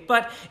weight,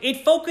 but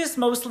it focused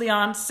mostly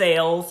on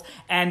sales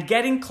and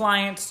getting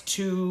clients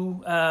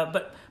to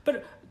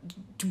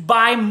to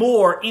buy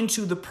more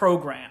into the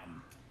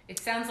program. It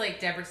sounds like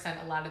Deborah sent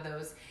a lot of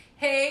those,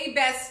 hey,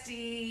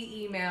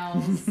 bestie,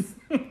 emails.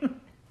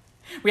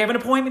 We have an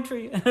appointment for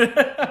you.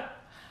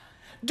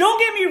 Don't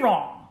get me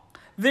wrong.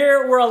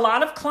 There were a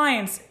lot of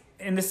clients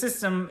in the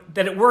system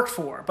that it worked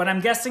for, but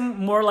I'm guessing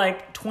more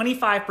like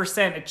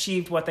 25%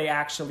 achieved what they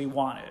actually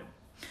wanted.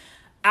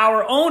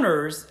 Our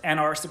owners and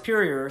our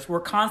superiors were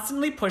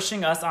constantly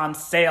pushing us on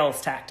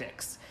sales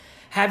tactics.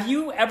 Have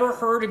you ever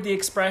heard of the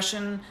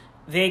expression,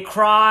 they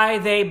cry,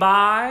 they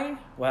buy?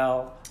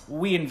 Well,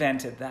 we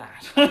invented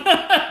that.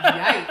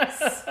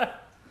 Yikes.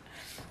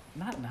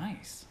 Not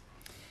nice.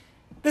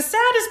 The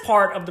saddest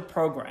part of the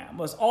program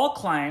was all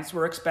clients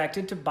were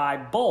expected to buy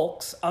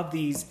bulks of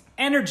these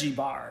energy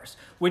bars,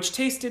 which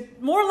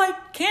tasted more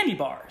like candy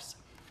bars.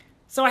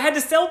 So I had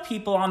to sell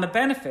people on the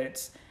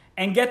benefits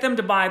and get them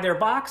to buy their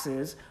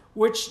boxes,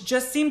 which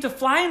just seemed to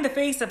fly in the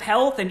face of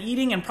health and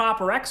eating and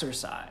proper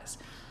exercise.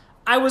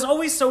 I was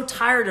always so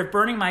tired of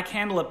burning my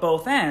candle at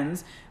both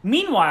ends.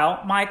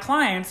 Meanwhile, my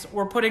clients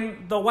were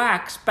putting the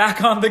wax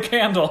back on the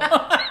candle.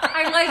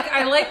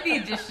 I like the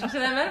addition to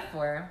that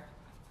metaphor.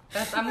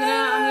 I'm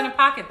gonna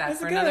pocket that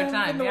for another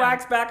time. Put the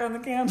wax back on the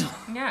candle.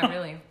 Yeah,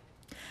 really.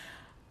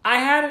 I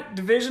had a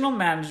divisional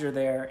manager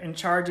there in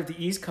charge of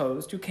the East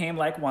Coast who came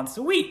like once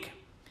a week.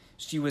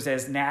 She was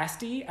as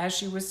nasty as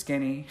she was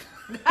skinny.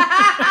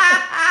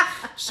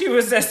 She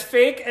was as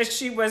fake as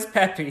she was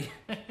peppy.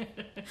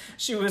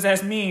 She was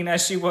as mean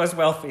as she was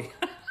wealthy.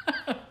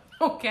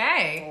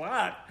 Okay. A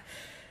lot.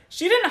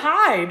 She didn't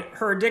hide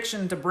her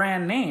addiction to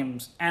brand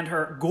names and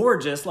her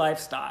gorgeous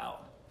lifestyle.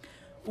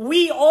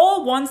 We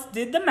all once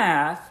did the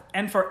math,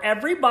 and for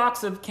every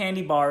box of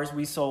candy bars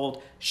we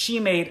sold, she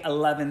made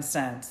 11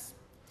 cents.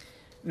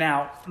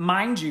 Now,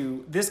 mind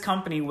you, this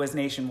company was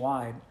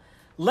nationwide.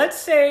 Let's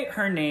say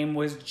her name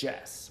was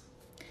Jess.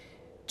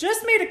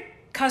 Jess made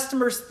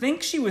customers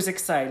think she was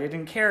excited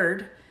and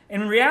cared.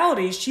 In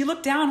reality, she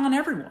looked down on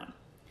everyone.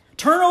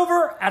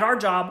 Turnover at our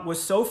job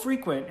was so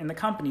frequent in the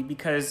company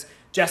because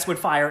Jess would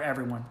fire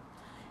everyone.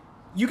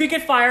 You could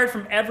get fired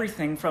from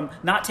everything from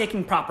not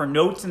taking proper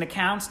notes and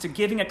accounts to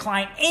giving a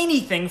client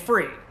anything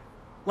free,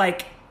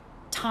 like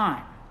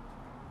time.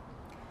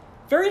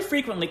 Very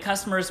frequently,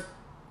 customers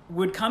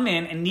would come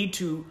in and need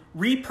to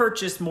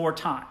repurchase more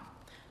time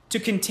to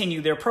continue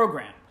their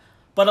program.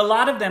 But a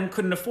lot of them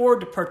couldn't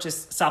afford to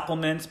purchase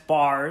supplements,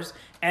 bars,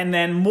 and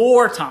then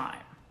more time.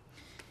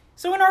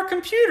 So in our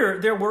computer,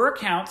 there were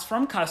accounts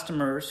from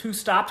customers who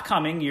stopped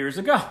coming years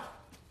ago.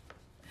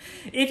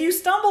 If you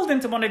stumbled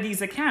into one of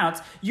these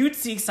accounts, you'd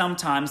see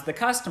sometimes the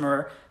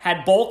customer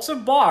had bulks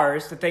of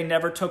bars that they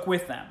never took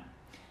with them.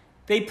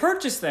 They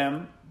purchased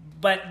them,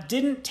 but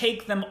didn't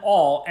take them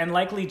all and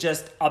likely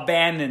just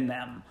abandoned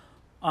them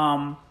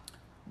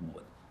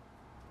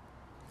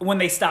when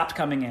they stopped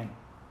coming in.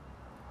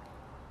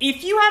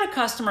 If you had a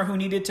customer who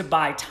needed to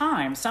buy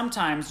time,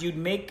 sometimes you'd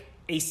make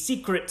a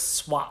secret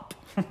swap.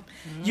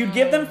 You'd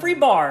give them free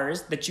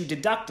bars that you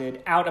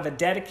deducted out of a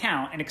dead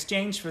account in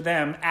exchange for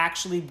them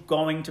actually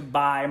going to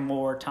buy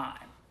more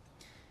time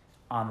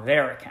on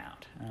their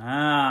account.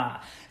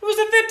 It was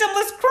a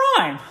victimless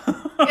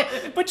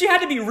crime. But you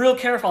had to be real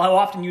careful how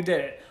often you did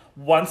it.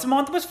 Once a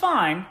month was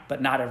fine,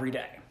 but not every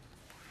day.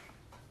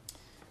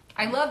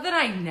 I love that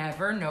I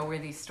never know where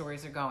these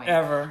stories are going.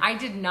 Ever. I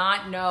did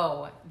not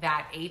know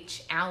that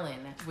H. Allen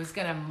was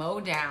going to mow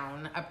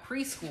down a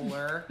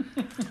preschooler.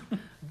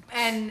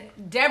 And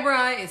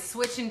Deborah is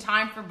switching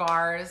time for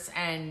bars,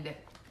 and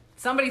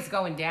somebody's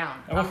going down.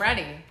 I'm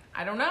ready.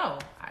 I don't know.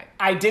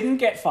 I didn't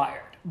get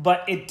fired,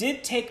 but it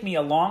did take me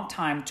a long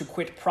time to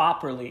quit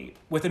properly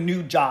with a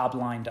new job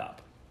lined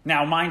up.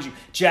 Now, mind you,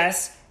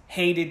 Jess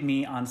hated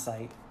me on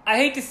site. I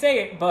hate to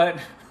say it, but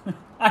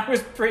I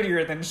was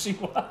prettier than she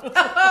was.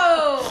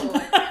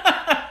 Oh!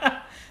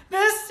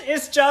 This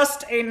is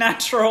just a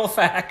natural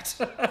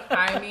fact.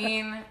 I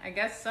mean, I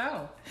guess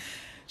so.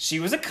 She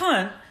was a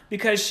cunt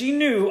because she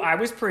knew I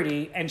was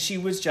pretty and she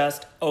was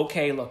just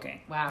okay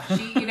looking. Wow.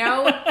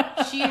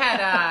 She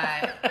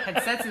had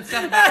said some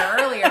stuff about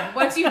her earlier.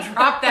 Once you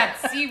drop that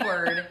C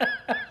word,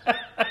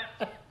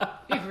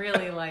 you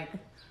really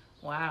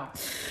Wow.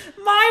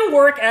 My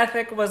work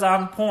ethic was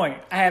on point.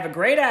 I have a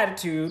great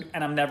attitude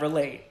and I'm never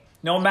late.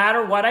 No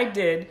matter what I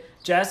did,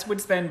 Jess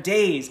would spend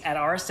days at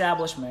our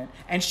establishment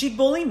and she'd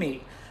bully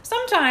me.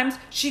 Sometimes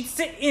she'd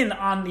sit in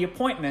on the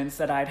appointments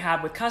that I'd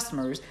have with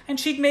customers and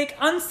she'd make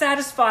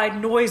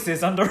unsatisfied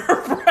noises under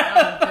her breath.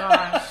 Oh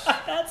gosh.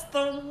 That's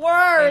the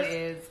worst. It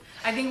is.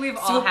 I think we've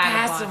So all had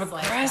passive a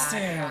boss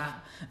aggressive.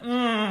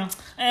 like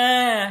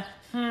that.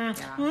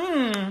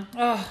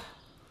 Ugh.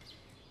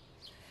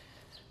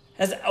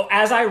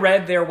 As I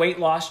read their weight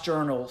loss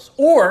journals,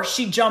 or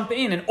she'd jump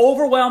in and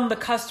overwhelm the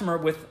customer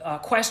with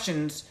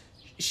questions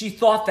she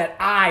thought that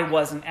I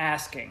wasn't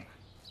asking.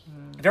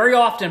 Very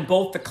often,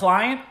 both the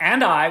client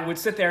and I would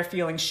sit there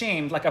feeling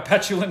shamed like a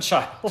petulant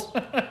child.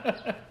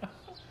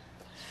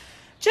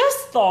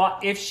 Just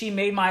thought if she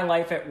made my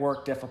life at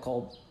work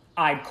difficult,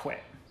 I'd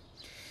quit.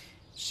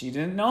 She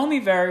didn't know me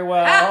very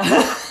well.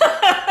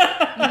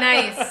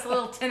 Nice. A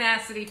little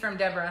tenacity from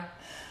Deborah.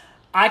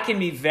 I can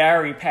be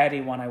very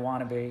petty when I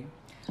want to be.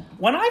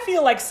 When I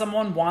feel like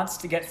someone wants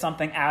to get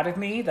something out of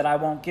me that I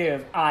won't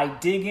give, I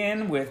dig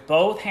in with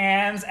both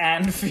hands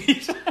and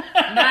feet.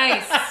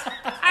 Nice.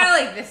 I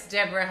like this,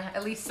 Deborah,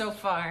 at least so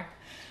far.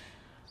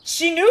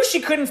 She knew she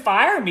couldn't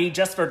fire me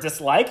just for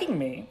disliking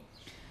me.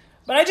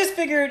 But I just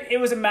figured it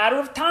was a matter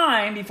of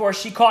time before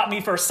she caught me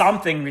for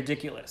something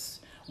ridiculous.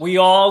 We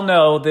all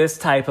know this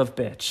type of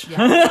bitch.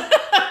 Yeah.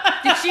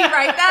 Did she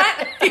write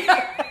that?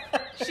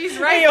 She's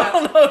right. We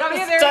all know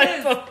this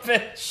type of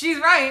bitch. She's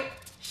right.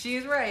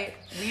 She's right.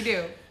 We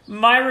do.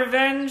 My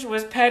revenge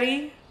was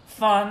petty,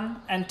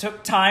 fun, and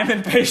took time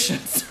and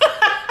patience.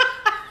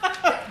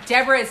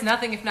 Deborah is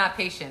nothing if not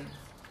patient.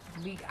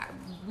 We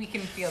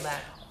can feel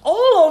that.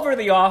 All over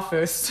the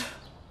office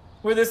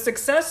were the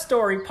success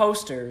story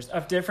posters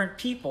of different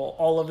people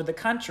all over the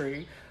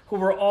country who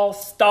were all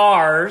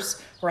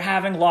stars for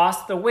having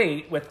lost the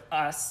weight with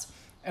us,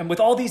 and with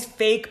all these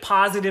fake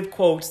positive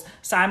quotes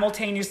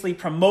simultaneously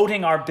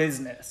promoting our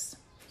business.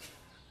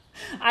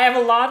 I have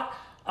a lot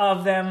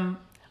of them.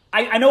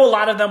 I know a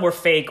lot of them were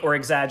fake or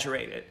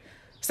exaggerated.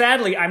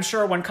 Sadly, I'm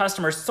sure when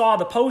customers saw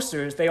the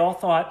posters, they all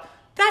thought,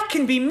 that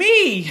can be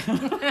me.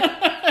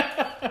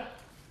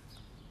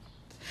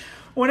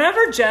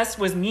 Whenever Jess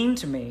was mean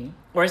to me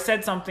or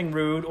said something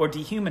rude or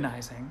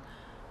dehumanizing,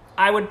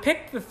 I would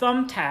pick the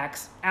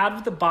thumbtacks out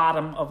of the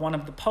bottom of one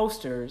of the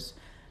posters,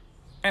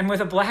 and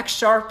with a black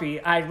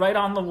Sharpie, I'd write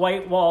on the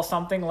white wall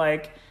something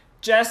like,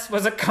 Jess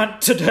was a cunt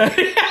today. And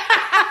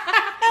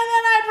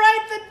then I'd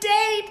write the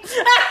date.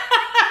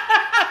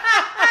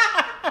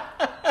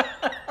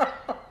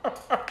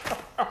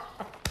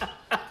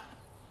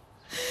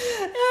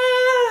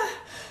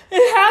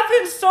 It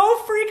happened so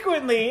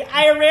frequently,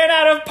 I ran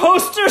out of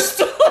posters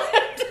to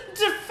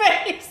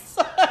face.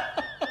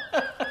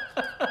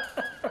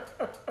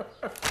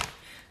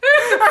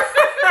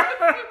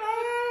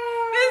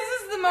 This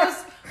is the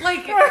most,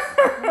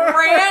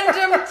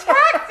 random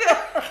tactic.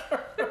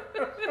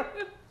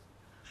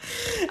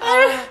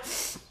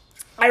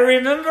 I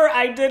remember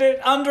I did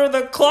it under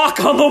the clock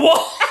on the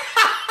wall.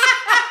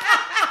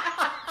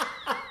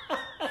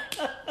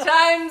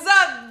 Time's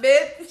up,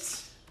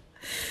 bitch.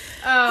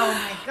 Oh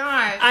my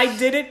gosh. I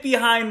did it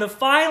behind the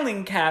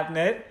filing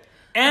cabinet,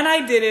 and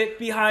I did it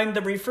behind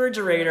the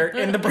refrigerator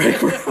in the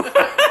break room.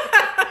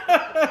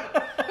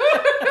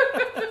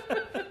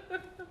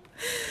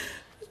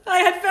 I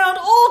had found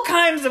all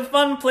kinds of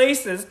fun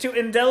places to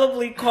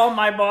indelibly call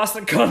my boss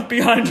a cunt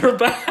behind her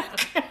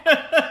back.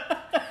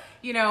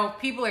 You know,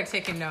 people are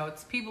taking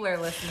notes. People are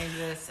listening to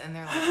this, and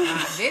they're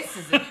like, this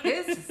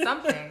is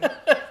something.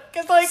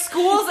 Because,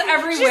 schools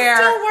everywhere.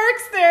 She still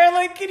works there.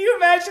 Can you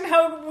imagine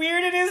how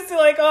weird it is to,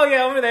 oh,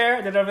 yeah, over there,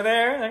 I did it over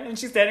there, and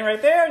she's standing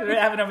right there, I did it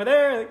happen over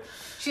there.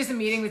 She has a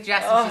meeting with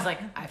Jess, and she's like,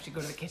 I have to go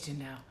to the kitchen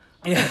now.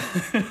 Yeah.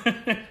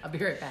 I'll be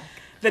right back.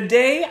 The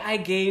day I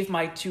gave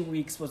my 2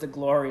 weeks was a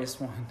glorious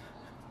one.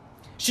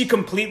 She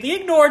completely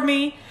ignored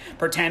me,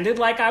 pretended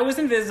like I was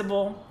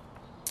invisible.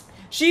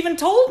 She even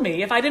told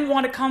me if I didn't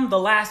want to come the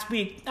last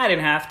week, I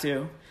didn't have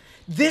to.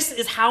 This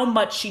is how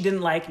much she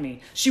didn't like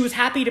me. She was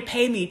happy to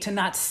pay me to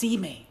not see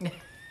me.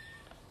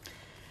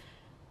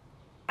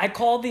 I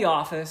called the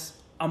office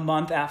a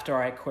month after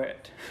I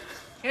quit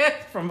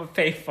from a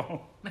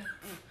payphone.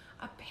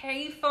 A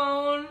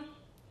payphone?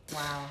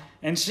 Wow.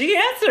 And she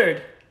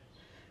answered.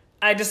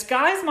 I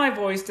disguised my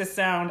voice to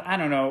sound,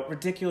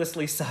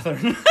 ridiculously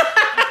Southern.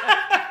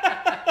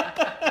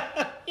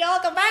 Y'all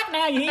come back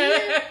now, you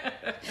hear?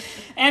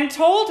 And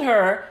told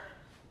her,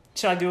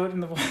 shall I do it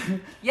in the voice?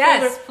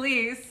 Yes,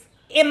 please.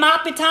 It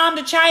might be time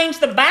to change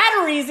the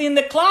batteries in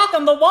the clock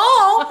on the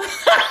wall. And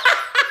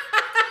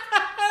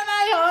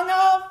I hung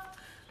up.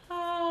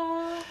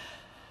 Oh.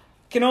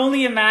 Can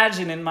only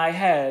imagine in my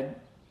head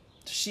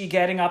she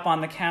getting up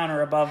on the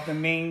counter above the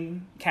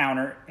main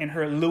counter in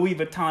her Louis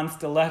Vuitton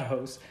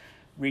stilettos,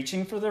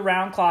 reaching for the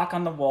round clock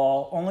on the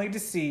wall, only to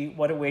see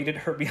what awaited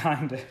her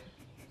behind it.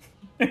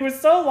 It was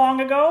so long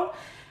ago,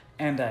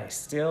 and I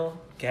still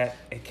get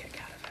a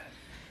kick out of it.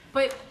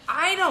 But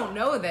I don't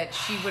know that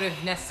she would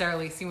have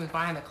necessarily seen what's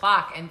behind the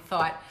clock and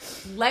thought,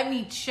 let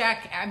me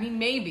check. I mean,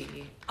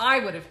 maybe I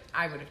would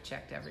have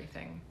checked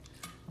everything.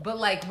 But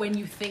like when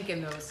you think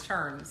in those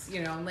terms,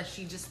 you know, unless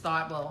she just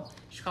thought, well,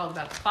 she called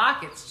about the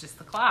clock, it's just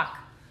the clock.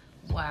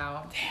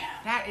 Wow.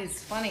 Damn. That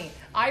is funny.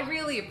 I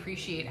really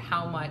appreciate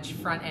how much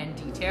front end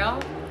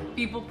detail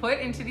people put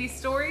into these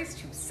stories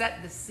to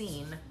set the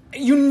scene.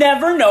 You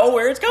never know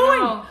where it's going.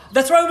 No.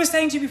 That's what I was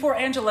saying to you before,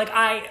 Angela. Like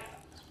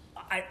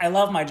I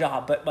love my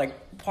job, but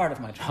like part of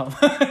my job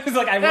is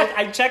like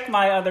I check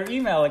my other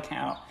email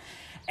account.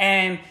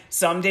 And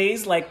some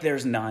days, like,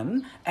 there's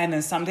none. And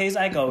then some days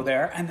I go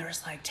there and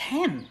there's like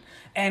 10.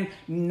 And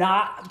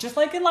not, just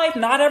like in life,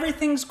 not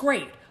everything's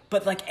great.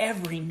 But like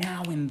every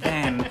now and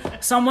then,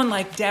 someone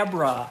like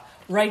Deborah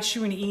writes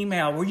you an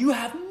email where you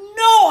have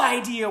no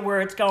idea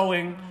where it's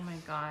going. Oh my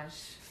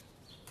gosh.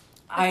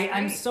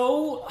 I'm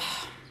so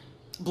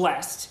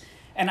blessed.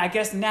 And I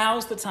guess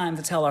now's the time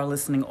to tell our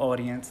listening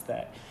audience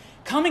that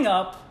coming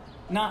up,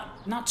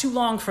 not too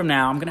long from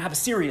now, I'm going to have a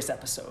serious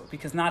episode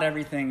because not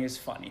everything is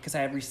funny. Because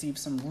I have received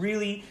some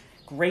really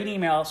great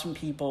emails from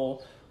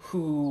people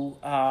who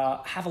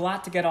have a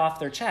lot to get off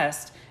their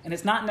chest, and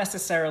it's not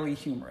necessarily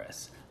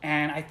humorous.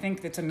 And I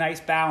think it's a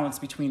nice balance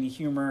between the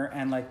humor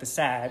and like the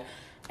sad.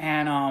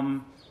 And,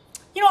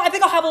 you know, I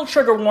think I'll have a little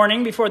trigger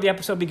warning before the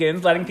episode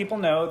begins, letting people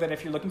know that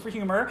if you're looking for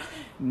humor,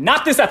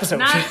 not this episode.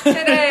 Not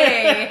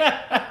today.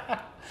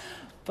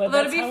 But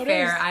although to be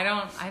fair, I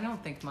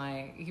don't think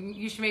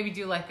you should maybe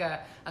do like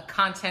a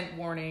content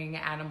warning,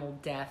 animal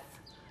death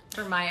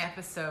for my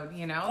episode,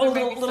 you know? Oh,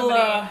 little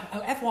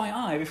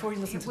FYI before you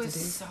listen to today's. It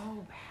was so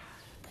bad.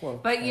 Poor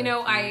but, you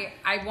know,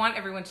 I want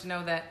everyone to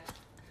know that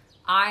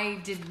I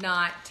did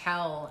not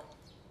tell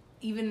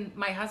even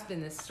my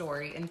husband this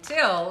story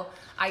until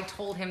I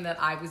told him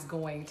that I was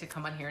going to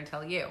come on here and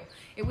tell you.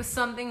 It was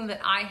something that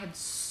I had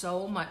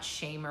so much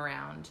shame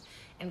around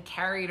and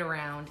carried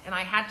around, and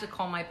I had to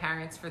call my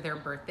parents for their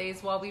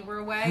birthdays while we were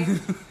away.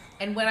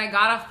 And when I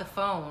got off the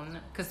phone,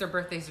 because their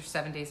birthdays are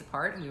 7 days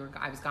apart, and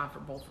I was gone for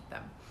both of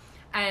them.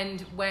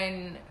 And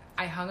when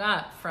I hung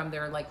up from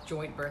their like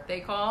joint birthday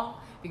call,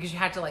 because you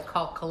had to like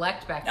call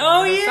collect back then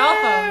on cell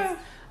phones,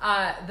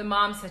 the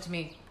mom said to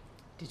me,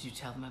 "Did you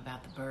tell them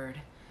about the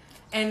bird?"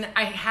 And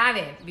I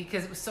hadn't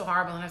because it was so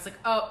horrible. And I was like,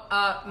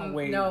 I'll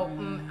wait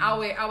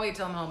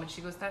till I'm home. And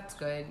she goes, "That's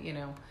good, you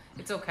know,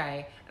 it's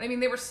okay." And I mean,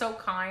 they were so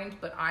kind,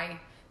 but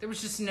there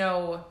was just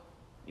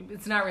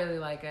it's not really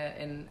like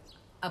an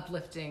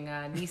uplifting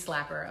knee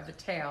slapper of a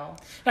tale.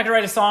 Not gonna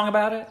write a song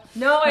about it?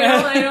 No,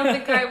 I don't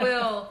think I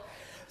will.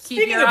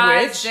 Keep your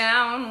eyes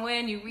down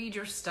when you read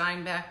your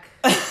Steinbeck.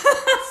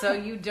 So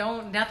you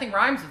don't, nothing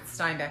rhymes with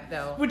Steinbeck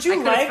though. Would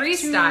you like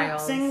to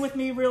sing with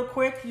me real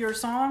quick your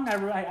song?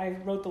 I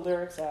wrote the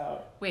lyrics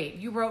out. Wait,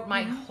 you wrote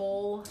my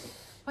whole,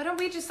 why don't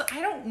we just,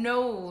 I don't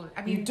know.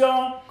 I mean, you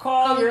don't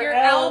call your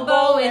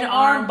elbow an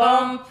arm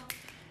bump.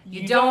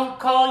 You don't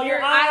call your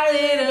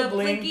eyelid a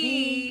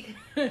blinky.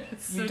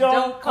 So you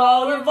don't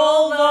call your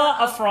vulva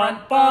a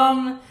front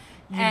bum.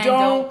 You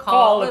don't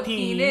call a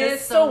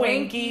penis a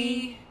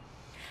winky.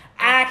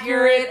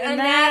 Accurate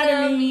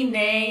anatomy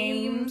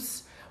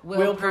names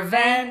will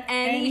prevent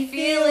any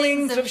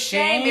feelings of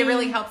shame. It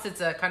really helps.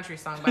 It's a country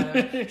song, by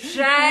the way.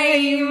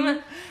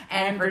 Shame,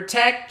 and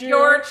protect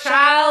your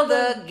child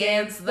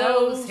against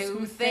those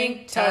who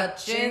think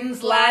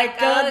touching's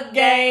like a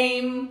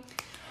game.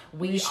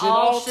 We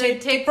all should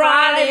take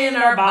pride in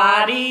our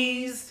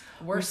bodies.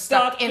 We're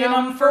stuck in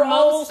them for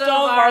most of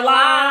our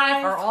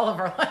life. Or all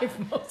of our life,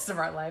 most of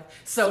our life.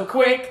 So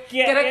quick,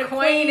 get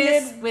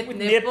acquainted with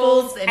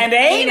nipples and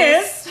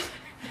anus.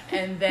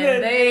 And then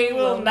they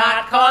will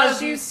not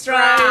cause you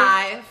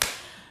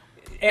strife.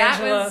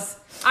 Angela.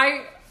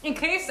 In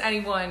case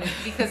anyone,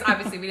 because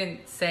obviously we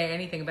didn't say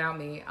anything about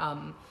me,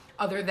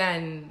 other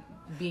than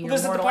being your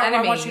mortal enemy.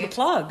 I want you to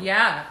plug.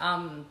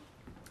 Yeah.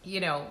 You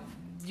know,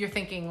 you're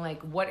thinking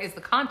like, what is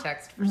the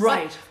context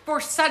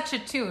for such a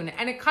tune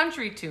and a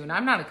country tune?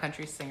 I'm not a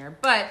country singer,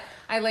 but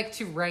I like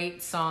to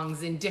write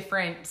songs in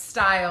different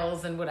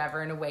styles and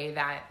whatever in a way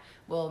that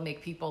will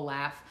make people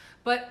laugh.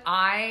 But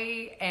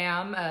I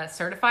am a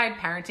certified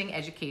parenting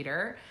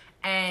educator,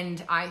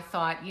 and I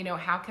thought, you know,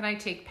 how can I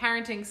take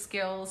parenting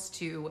skills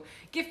to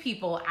give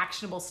people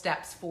actionable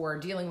steps for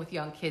dealing with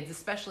young kids,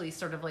 especially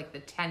sort of like the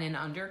 10 and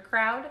under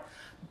crowd,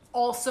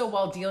 also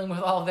while dealing with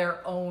all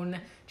their own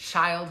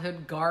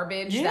childhood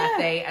garbage that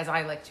they, as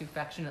I like to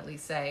affectionately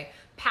say,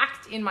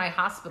 packed in my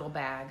hospital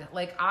bag.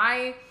 Like,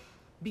 I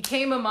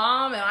became a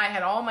mom and I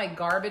had all my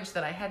garbage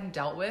that I hadn't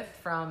dealt with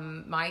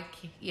from my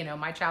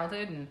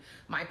childhood and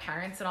my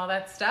parents and all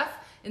that stuff.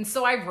 And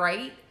so I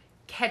write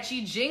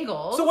catchy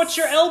jingles. So what's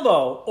your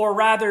elbow, or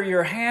rather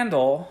your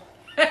handle?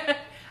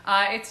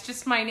 It's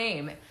just my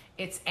name.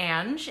 It's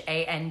Ange,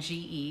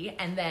 A-N-G-E,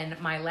 and then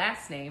my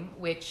last name,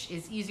 which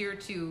is easier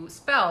to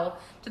spell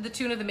to the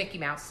tune of the Mickey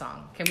Mouse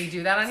song. Can we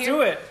do that on here?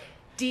 Let's do it.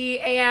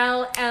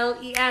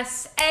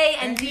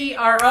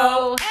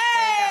 D-A-L-L-E-S-A-N-D-R-O.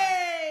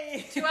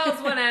 Hey! 2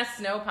 L's, 1 S,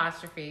 no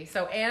apostrophe.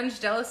 So Ange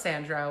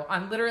D'Alessandro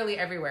on literally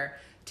everywhere.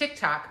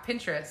 TikTok,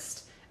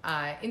 Pinterest,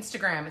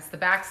 Instagram, it's the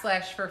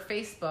 / for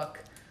Facebook.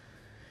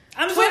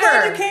 I'm so Twitter.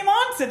 glad you came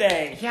on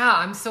today. Yeah,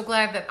 I'm so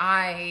glad that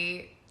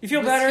You feel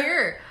was better?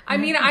 here. I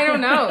mean, I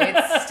don't know.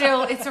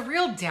 It's a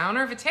real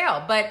downer of a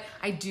tale, but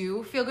I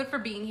do feel good for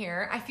being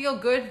here. I feel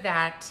good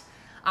that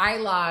I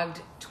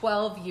logged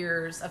 12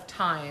 years of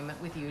time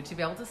with you to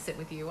be able to sit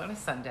with you on a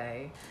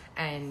Sunday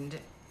and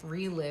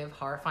relive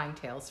horrifying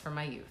tales from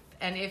my youth.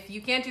 And if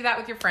you can't do that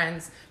with your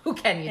friends, who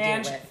can you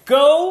And do it?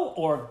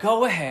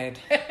 go ahead,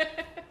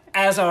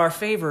 as our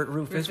favorite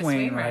Rufus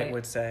Wainwright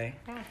would say.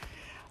 Yeah.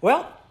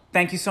 Well,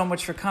 thank you so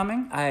much for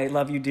coming. I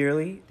love you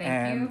dearly.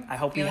 Thank you. I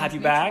hope we Feelings have you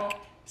mutual.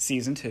 back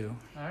season 2.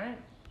 All right.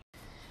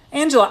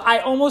 Angela, I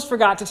almost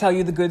forgot to tell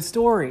you the good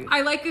story.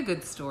 I like a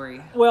good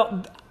story.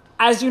 Well,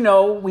 as you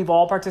know, we've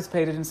all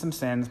participated in some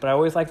sins, but I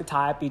always like to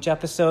tie up each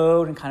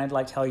episode and kind of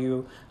like tell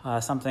you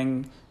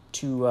something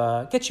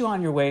to get you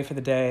on your way for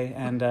the day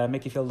and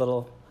make you feel a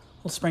little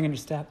spring in your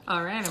step.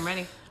 All right, I'm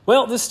ready.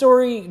 Well, this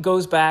story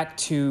goes back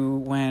to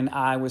when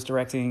I was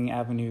directing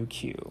Avenue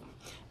Q,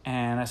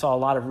 and I saw a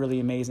lot of really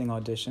amazing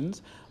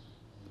auditions.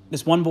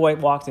 This one boy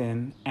walked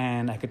in,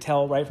 and I could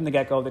tell right from the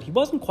get-go that he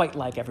wasn't quite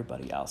like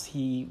everybody else.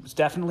 He was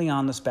definitely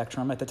on the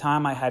spectrum. At the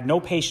time, I had no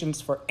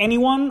patience for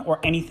anyone or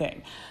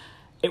anything.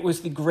 It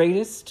was the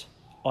greatest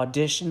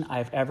audition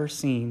I've ever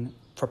seen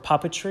for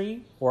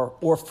puppetry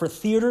or for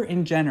theater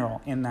in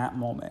general in that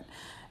moment.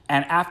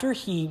 And after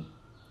he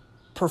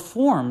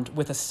performed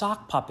with a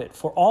sock puppet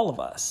for all of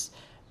us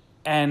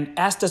and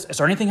asked us, is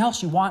there anything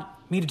else you want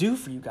me to do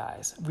for you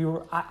guys?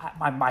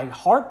 My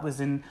heart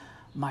was in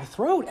my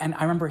throat. And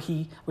I remember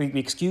we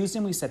excused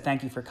him. We said,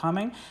 thank you for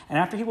coming. And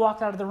after he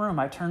walked out of the room,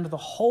 I turned to the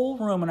whole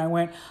room and I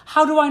went,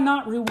 how do I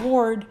not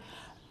reward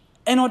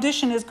an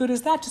audition as good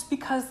as that? Just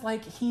because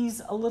like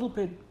he's a little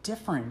bit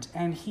different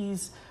and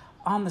he's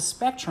on the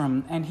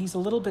spectrum and he's a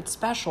little bit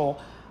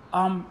special.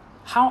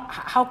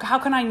 How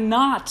can I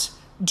not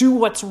do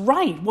what's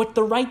right? What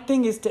the right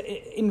thing is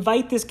to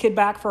invite this kid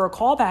back for a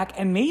callback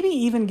and maybe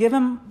even give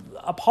him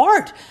a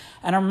part.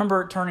 And I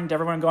remember turning to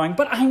everyone and going,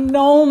 but I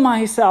know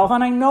myself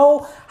and I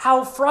know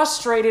how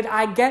frustrated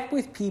I get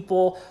with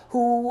people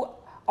who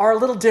are a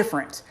little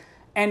different.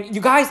 And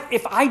you guys,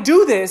 if I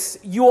do this,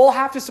 you all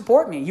have to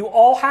support me. You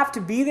all have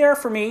to be there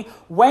for me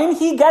when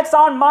he gets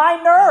on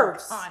my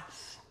nerves. Gosh.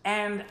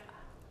 And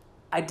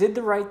I did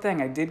the right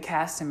thing. I did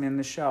cast him in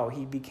the show.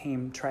 He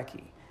became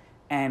Trekkie.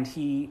 And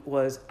he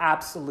was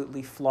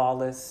absolutely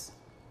flawless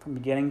from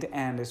beginning to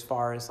end as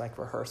far as like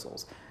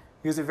rehearsals.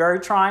 He was a very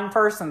trying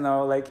person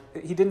though. Like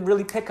he didn't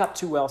really pick up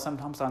too well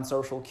sometimes on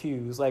social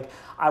cues. Like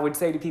I would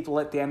say to people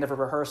at the end of a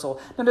rehearsal,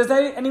 now does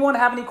anyone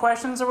have any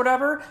questions or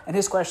whatever? And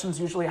his questions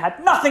usually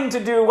had nothing to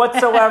do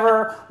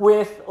whatsoever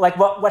with like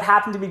what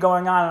happened to be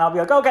going on. And I'll be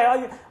like,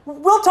 okay,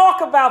 we'll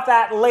talk about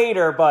that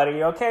later,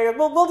 buddy. Okay,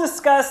 we'll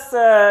discuss,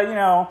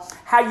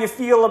 how you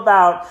feel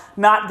about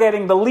not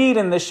getting the lead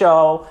in the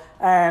show.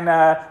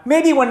 And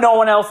maybe when no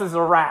one else is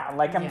around.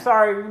 Like, I'm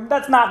sorry,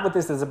 that's not what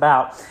this is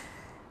about.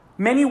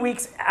 Many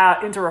weeks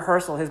into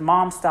rehearsal, his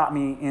mom stopped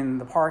me in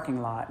the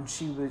parking lot, and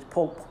she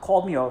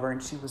called me over,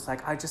 and she was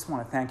like, I just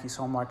want to thank you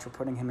so much for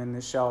putting him in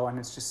this show, and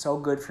it's just so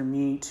good for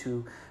me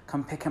to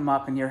come pick him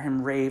up and hear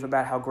him rave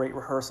about how great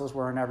rehearsals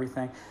were and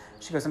everything.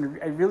 She goes, and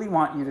I really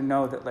want you to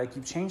know that, like,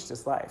 you've changed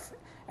his life.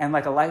 And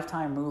like a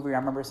Lifetime movie, I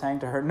remember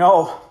saying to her,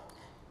 no,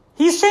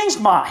 he's changed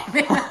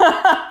mine.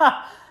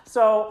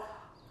 So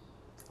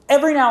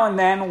every now and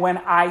then when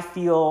I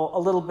feel a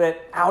little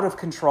bit out of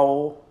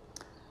control,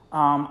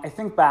 I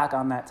think back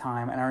on that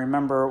time and I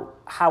remember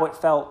how it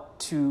felt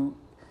to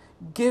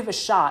give a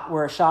shot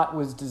where a shot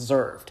was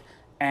deserved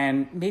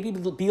and maybe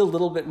be a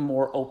little bit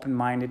more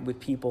open-minded with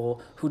people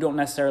who don't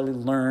necessarily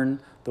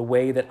learn the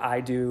way that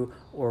I do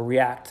or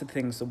react to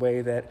things the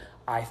way that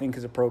I think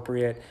is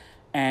appropriate.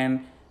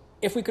 And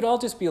if we could all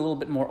just be a little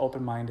bit more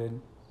open-minded,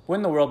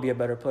 wouldn't the world be a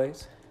better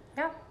place?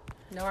 Yeah,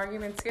 no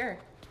arguments here.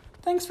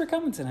 Thanks for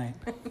coming tonight.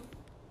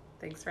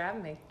 Thanks for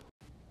having me.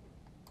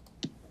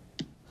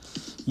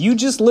 You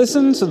just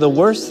listened to The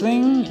Worst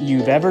Thing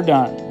You've Ever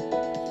Done,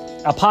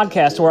 a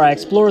podcast where I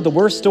explore the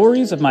worst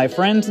stories of my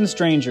friends and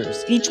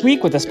strangers, each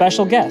week with a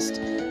special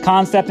guest.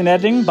 Concept and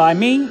editing by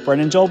me,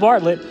 Brennan Joel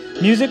Bartlett.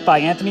 Music by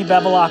Anthony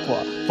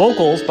Bevilacqua.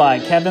 Vocals by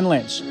Kevin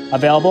Lynch.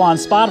 Available on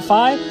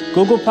Spotify,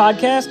 Google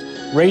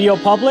Podcast, Radio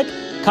Public,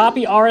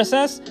 Copy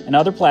RSS, and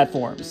other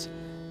platforms.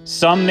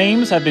 Some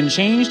names have been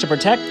changed to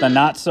protect the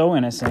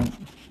not-so-innocent.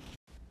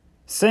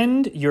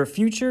 Send your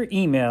future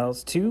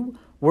emails to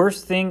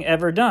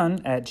worstthingever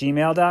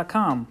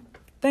done@gmail.com.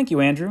 Thank you,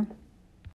 Andrew.